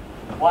that.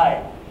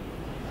 Why?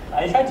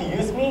 Are you trying to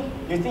use me?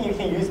 Do you think you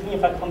can use me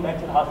if I come back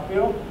to the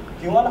hospital?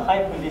 Do you want a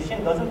high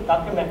position? Doesn't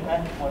Dr.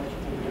 Macbeth want you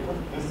to be able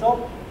to do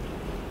so?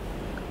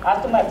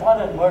 After my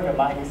father's murder,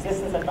 my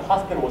existence at the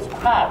hospital was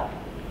crap.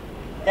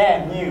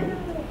 Damn you.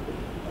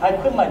 I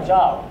quit my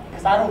job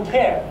because I don't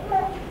care.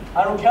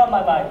 I don't care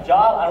about my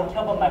job. I don't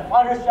care about my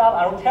father's job.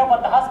 I don't care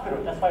about the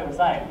hospital. That's why I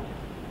resigned.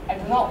 I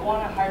do not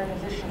want a higher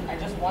position. I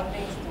just want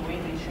things the way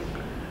they should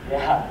be.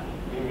 Yeah,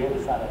 you really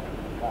sound like a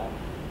good guy.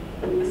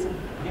 Listen,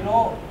 you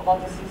know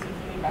about the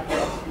CCTV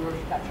backups you were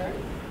captured?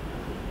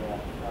 Yeah,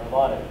 what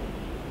about it?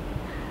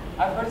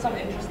 I've heard some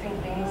interesting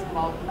things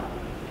about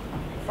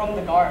from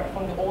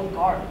the old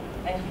guard,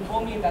 and he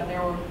told me that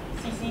there were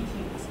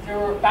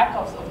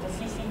backups of the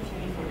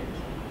CCTV footage.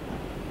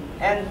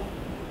 And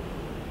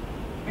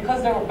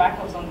because there were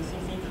backups on the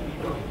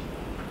CCTV footage,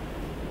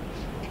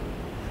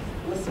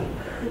 listen,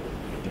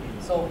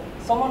 so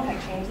someone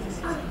had changed the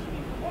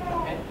CCTV footage,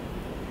 okay?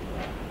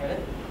 Get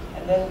it?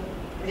 And then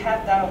we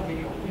have that on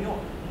video.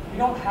 We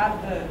don't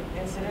have the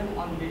incident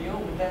on video,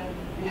 but then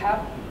we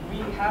have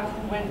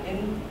who went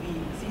in the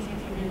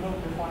CCTV room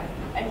beforehand.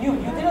 And you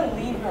didn't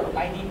leave your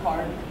ID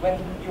card when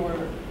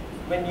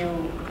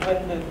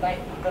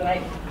the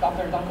night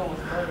Dr. Duncan was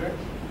murdered.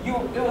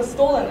 It was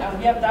stolen, and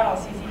we have that on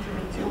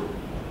CCTV too.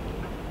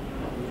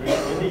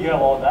 Really, you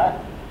have all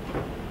that?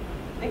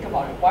 Think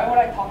about it. Why would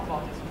I talk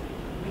about this with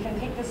you? We can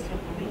take this to the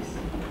police.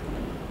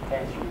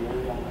 Thanks, you're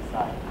really on my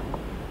side.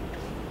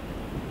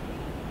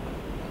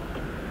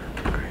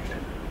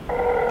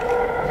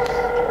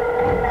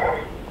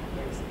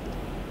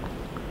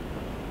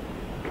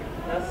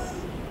 Yes,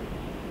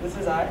 this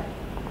is I.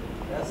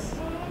 Yes,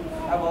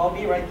 I will all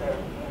be right there.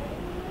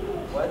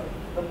 What?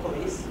 The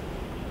police?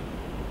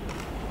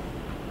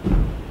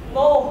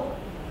 No,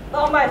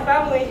 not my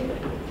family.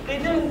 They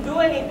didn't do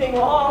anything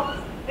wrong.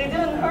 They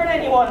didn't hurt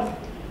anyone.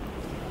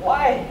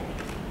 Why?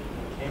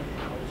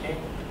 Okay.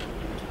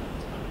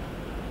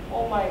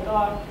 Oh my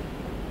God.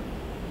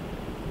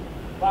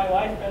 My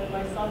wife and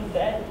my son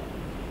dead.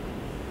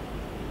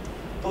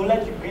 Don't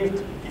let your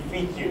grief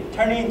defeat you.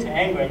 Turn it into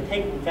anger and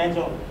take revenge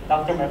on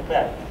Dr.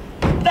 Macbeth.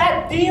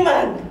 That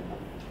demon!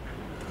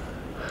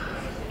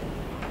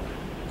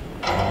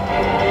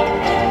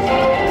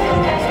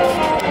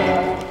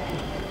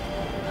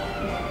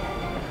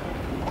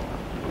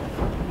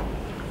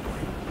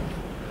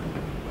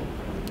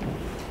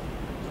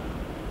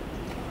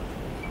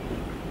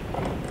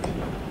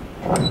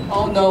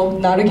 Oh no,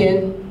 not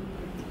again.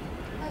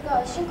 Oh my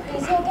God, is she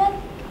crazy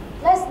again?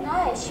 Last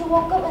night, she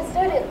woke up and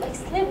started like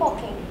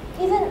sleepwalking.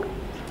 Even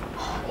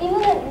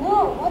at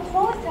noon, what's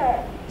wrong with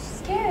her? She's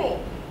scary.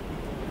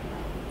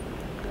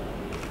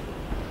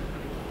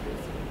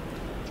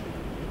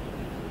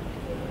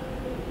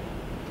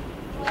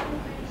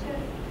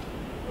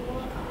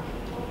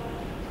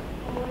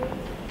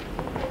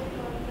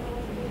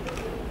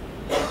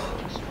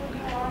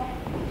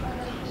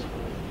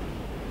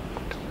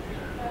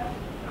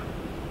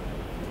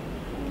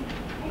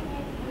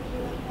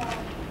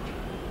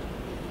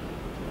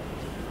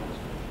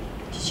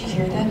 Did you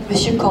hear that? We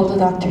should call the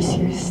doctor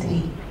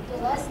seriously. The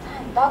last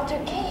time doctor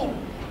came,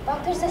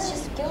 doctor says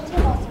she's guilty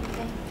about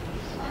something.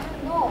 I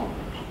don't know.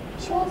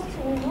 She wants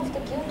to remove the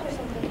guilt or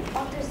something.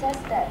 Doctor says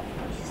that.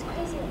 She's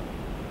crazy.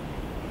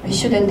 We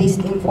should at least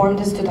inform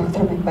this to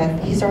Dr.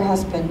 Macbeth. He's her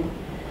husband.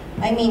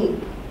 I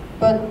mean,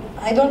 but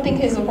I don't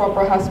think he's a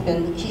proper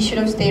husband. He should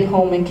have stayed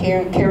home and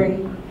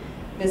caring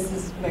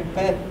Mrs.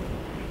 Macbeth.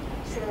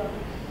 Sure.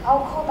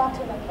 I'll call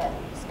Dr. Macbeth.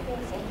 She's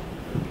crazy.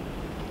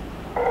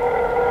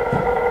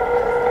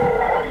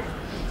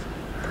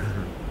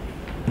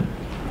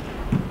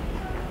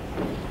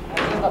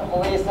 The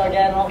police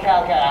again. Okay.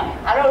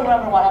 I don't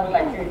remember what happened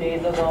like 2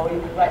 days ago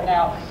right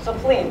now. So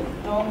please,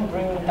 don't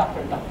bring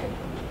Dr. Duncan.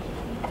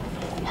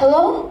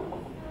 Hello?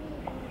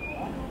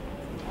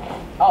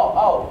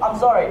 Oh, I'm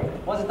sorry.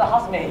 Was it the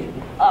housemaid?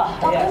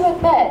 Dr. Yes.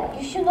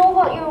 Macbeth, you should know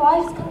about your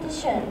wife's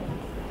condition.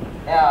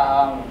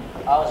 Yeah,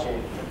 how is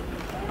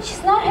she?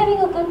 She's not having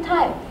a good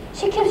time.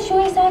 She keeps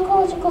showing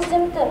psychological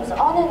symptoms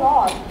on and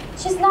on.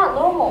 She's not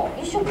normal.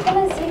 You should come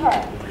and see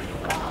her.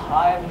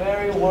 I'm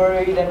very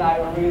worried and I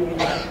really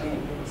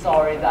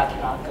sorry that I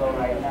cannot go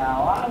right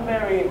now. I'm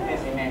very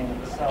busy man,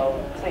 so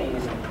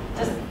please,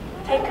 just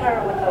take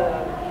her with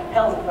a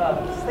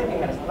sleeping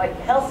medicine, like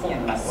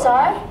Halcyon medicine.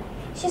 Sir,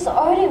 she's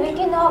already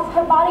waking up.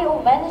 Her body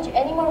won't manage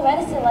any more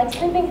medicine like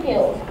sleeping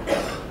pills.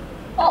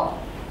 Oh,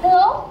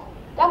 hello?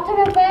 Dr.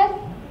 Macbeth?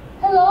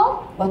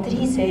 Hello? What did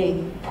he say?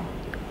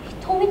 He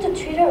told me to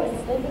treat her with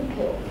sleeping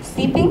pills.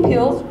 Sleeping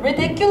pills?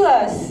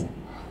 Ridiculous!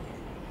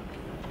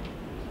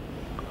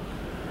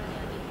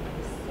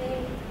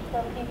 See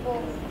the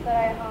people that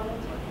I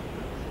harmed.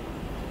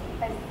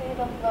 I see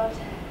the blood.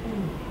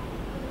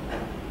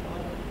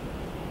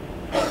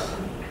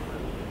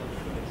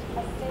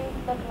 I see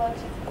The blood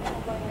just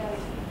keeps going in.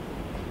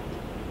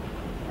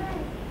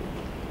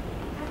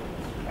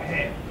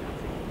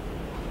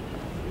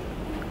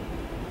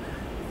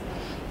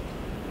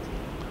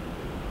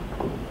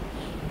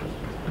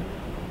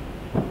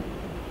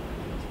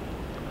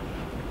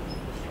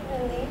 Should I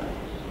leave?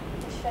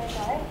 Should I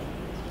die?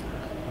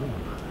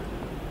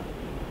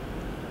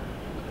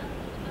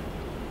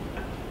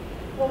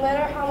 No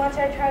matter how much I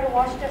try to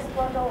wash this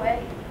blood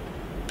away,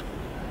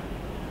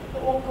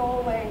 it won't go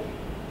away.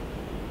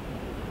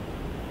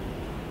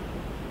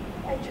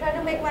 I try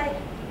to make my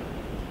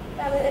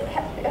family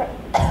happier.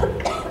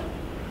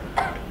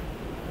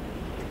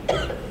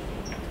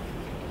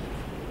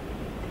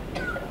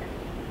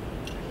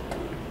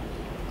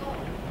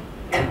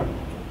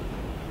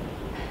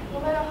 No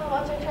matter how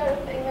much I try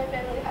to make my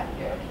family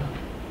happier,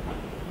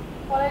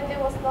 what I did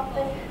was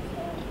nothing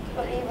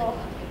but evil.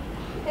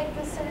 Take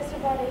this sinister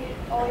body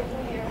away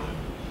from here.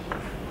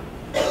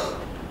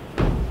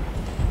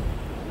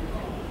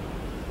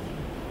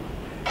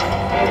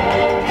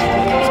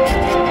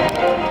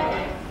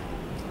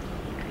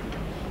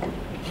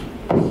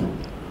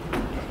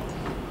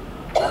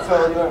 That's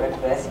all you are,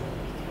 Macbeth.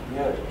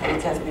 Your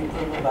it has been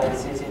proven by the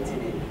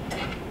CCTV.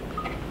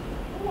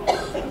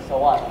 So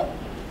what?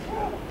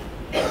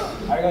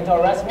 Are you going to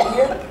arrest me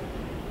here?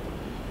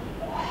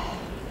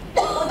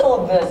 Who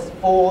told this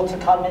fool to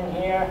come in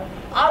here?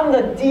 I'm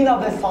the dean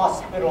of this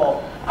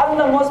hospital. I'm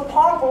the most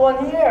powerful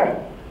one here.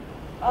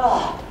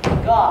 Ah,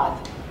 God.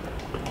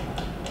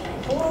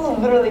 Who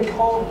literally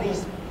told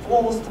these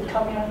fools to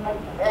come here?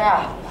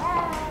 Yeah.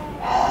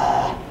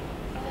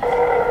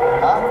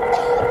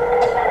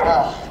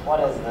 Huh? What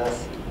is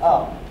this?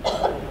 Oh.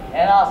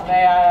 Enough,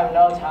 may I have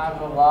no time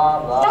for blah,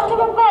 blah. Dr.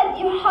 Macbeth,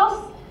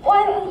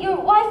 your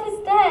wife is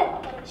dead.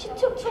 She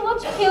took too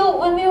much pill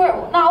when we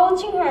were not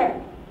watching her.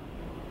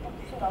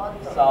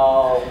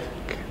 So,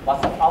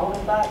 what's the problem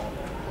with that?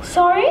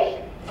 Sorry?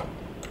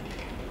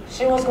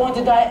 She was going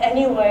to die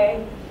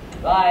anyway.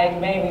 Like,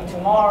 maybe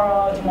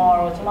tomorrow.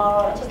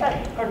 Just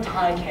that her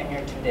time came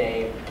here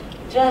today.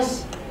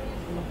 It's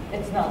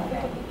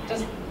nothing.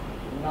 Just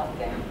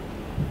nothing.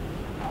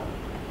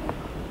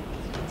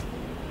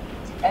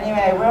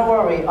 Anyway, where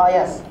were we? Oh,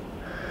 yes.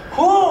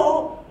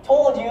 Who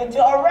told you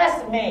to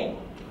arrest me?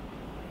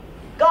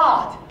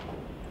 God!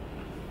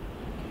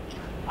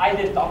 I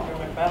did, Dr.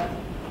 Macbeth.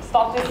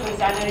 Stop this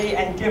insanity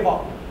and give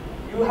up.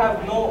 We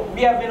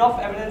have enough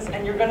evidence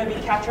and you're gonna be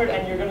captured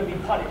and you're gonna be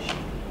punished.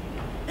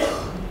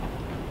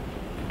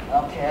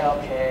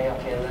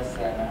 Okay,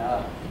 listen.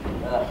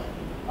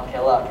 Okay,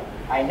 look.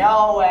 I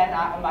know when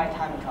my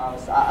time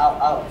comes,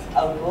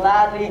 I'll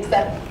gladly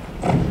accept.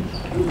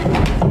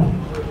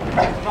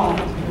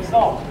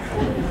 Stop.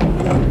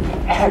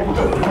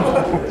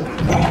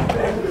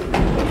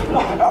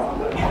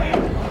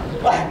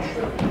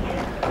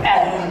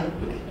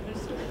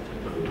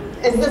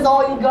 Is this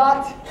all you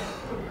got?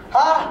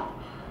 Huh?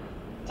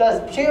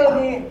 Just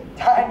purely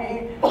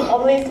tiny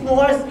police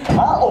force?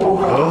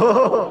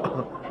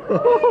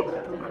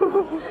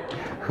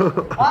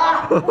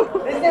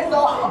 This is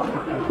all?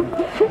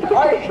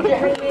 Are you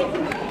kidding me?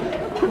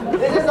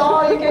 This is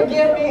all you can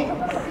give me?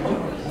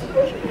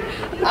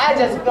 I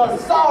just feel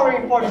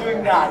sorry for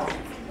doing that.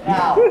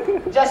 Now,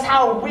 just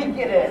how weak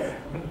it is.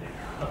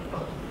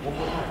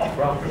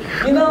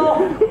 You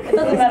know, it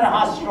doesn't matter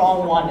how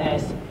strong one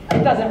is.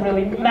 It doesn't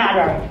really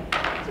matter.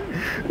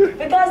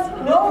 Because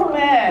no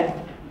man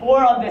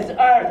born on this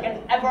earth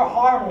can ever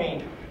harm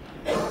me.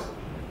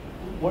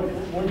 Were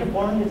you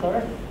born on this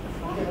earth?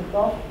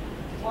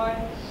 Why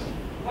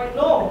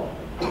no.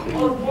 I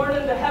was born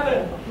in the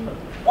heaven.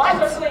 What?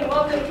 Circling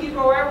London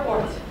Heathrow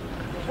Airport.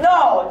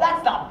 No,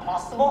 that's not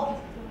possible.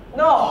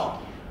 No.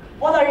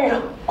 What are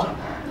you?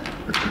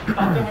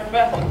 Dr.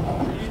 Macbeth,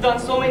 you've done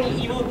so many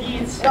evil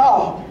deeds.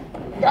 No.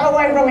 Get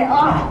away from me.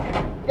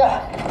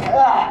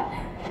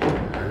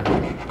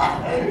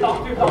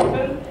 Dr.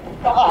 Dalton,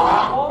 Dr.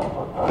 Apple,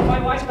 my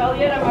wife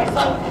Elliot and my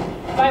son,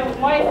 my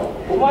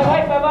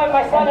wife and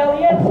my son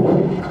Elliot.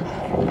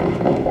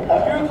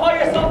 You call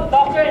yourself a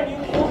doctor and you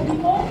kill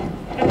people?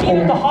 And being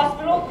in the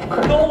hospital?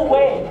 No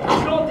way.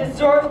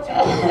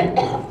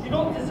 You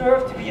don't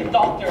deserve to be a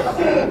doctor.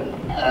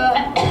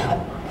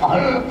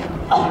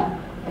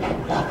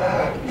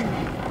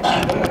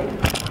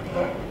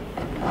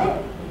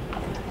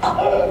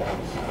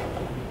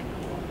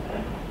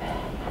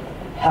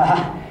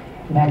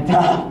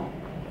 Macbeth,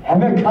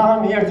 have you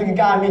come here to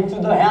guide me to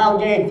the hell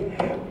gate?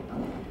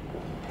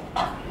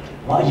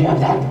 Well, you have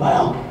done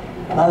well.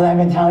 But let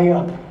me tell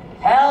you,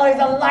 hell is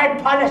a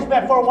light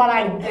punishment for what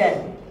I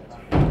did.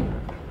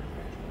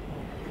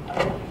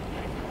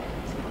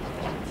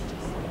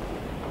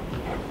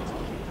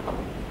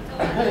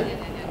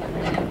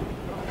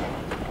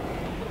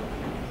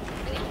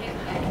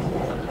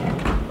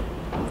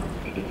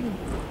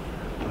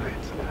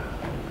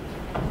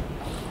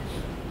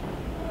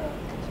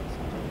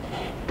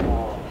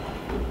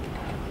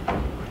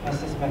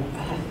 Mrs.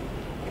 Macbeth.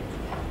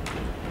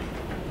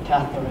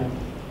 Catherine.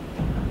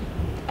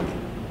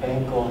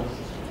 Bengals.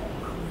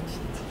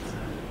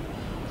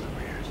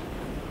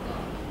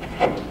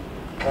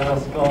 Let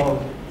us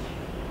go.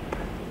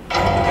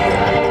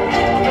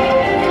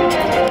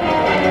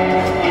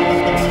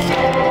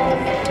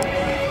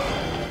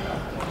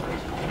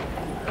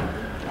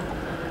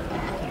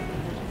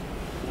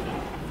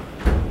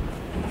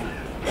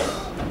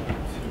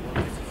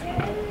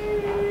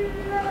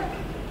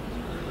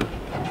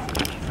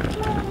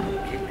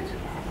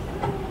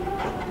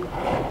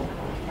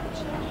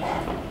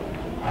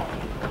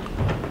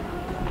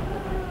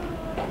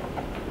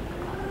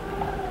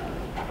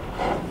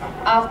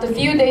 After a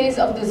few days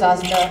of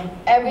disaster,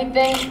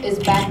 everything is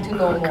back to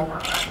normal.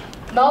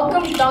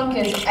 Malcolm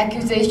Duncan's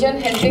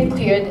accusation has been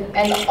cleared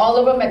and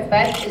Oliver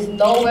Macbeth is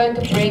nowhere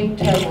to bring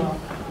turmoil.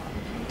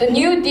 The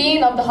new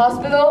dean of the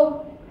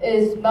hospital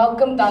is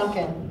Malcolm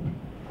Duncan.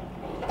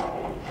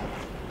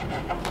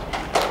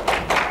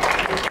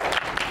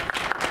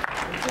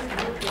 This is a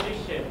new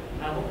tradition.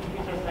 I hope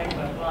you can thank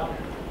my father,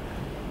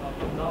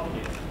 Malcolm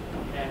Duncan,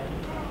 and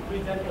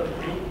present a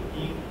great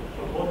deed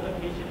for both the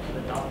patient and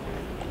the doctor.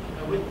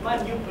 And with my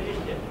new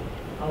position,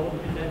 I will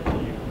present to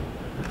you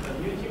the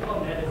musical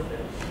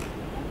medicine.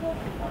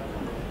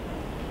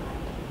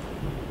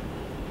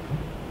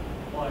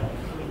 Boy,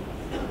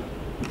 please.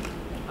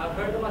 I've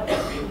heard about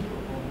that great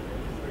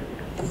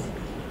performance.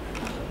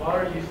 The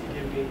bar used to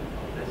give me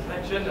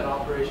dissection and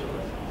operation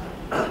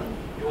lessons.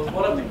 He was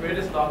one of the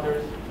greatest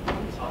doctors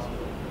in this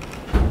hospital.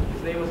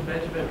 His name was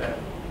Benjamin Beck,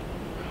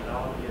 and I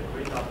want to be a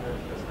great doctor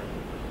just like him.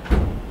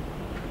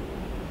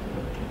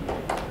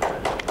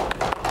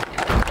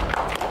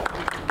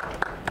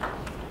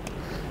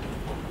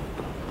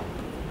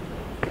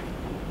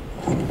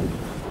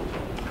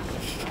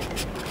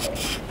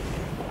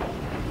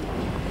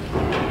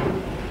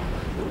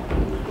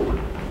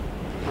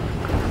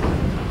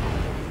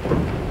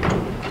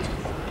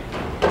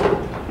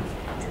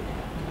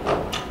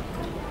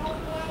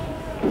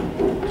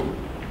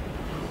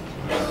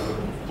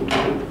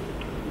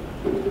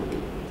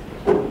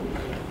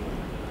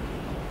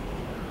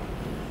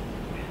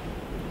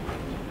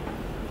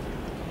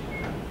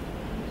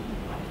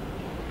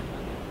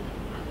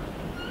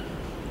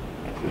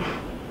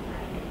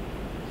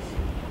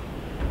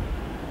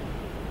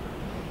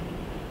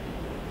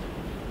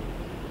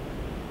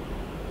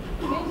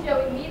 When shall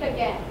we meet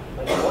again?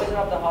 When the boys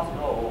are of the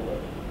hospital over.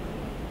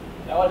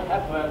 That will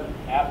happen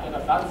after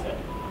the sunset.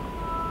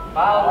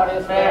 Foul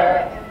is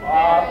fair,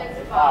 fair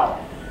is foul.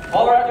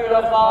 Over through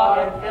the fog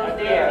and fill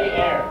the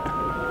air.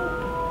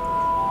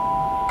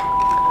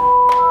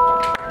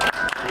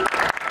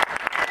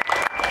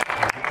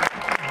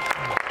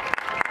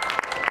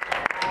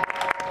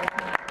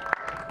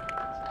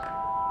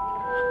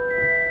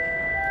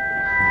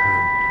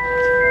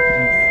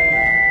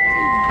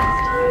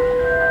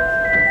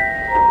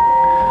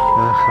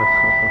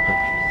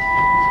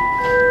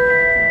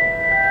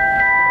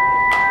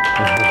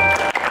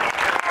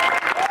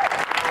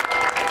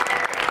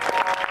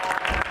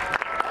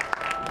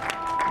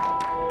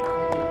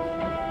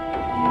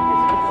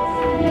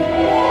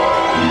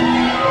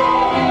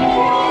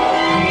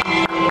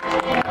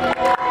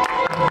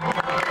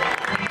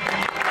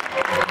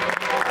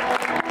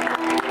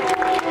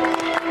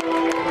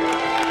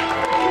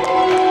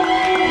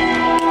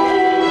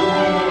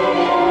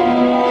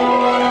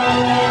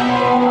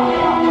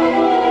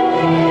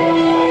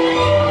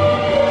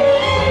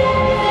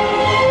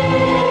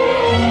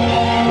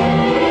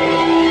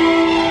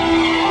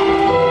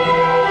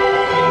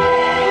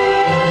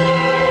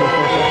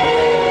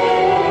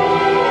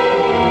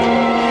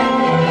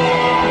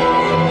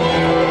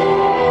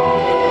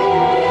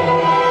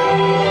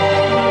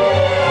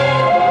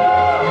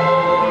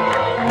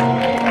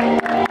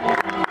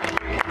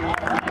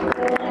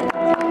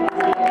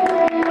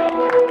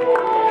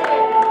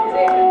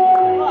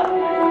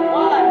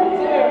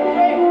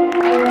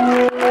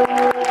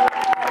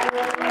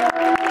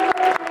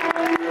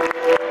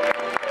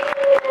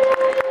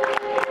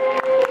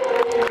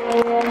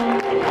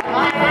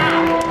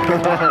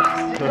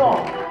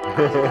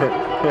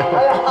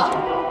 Wala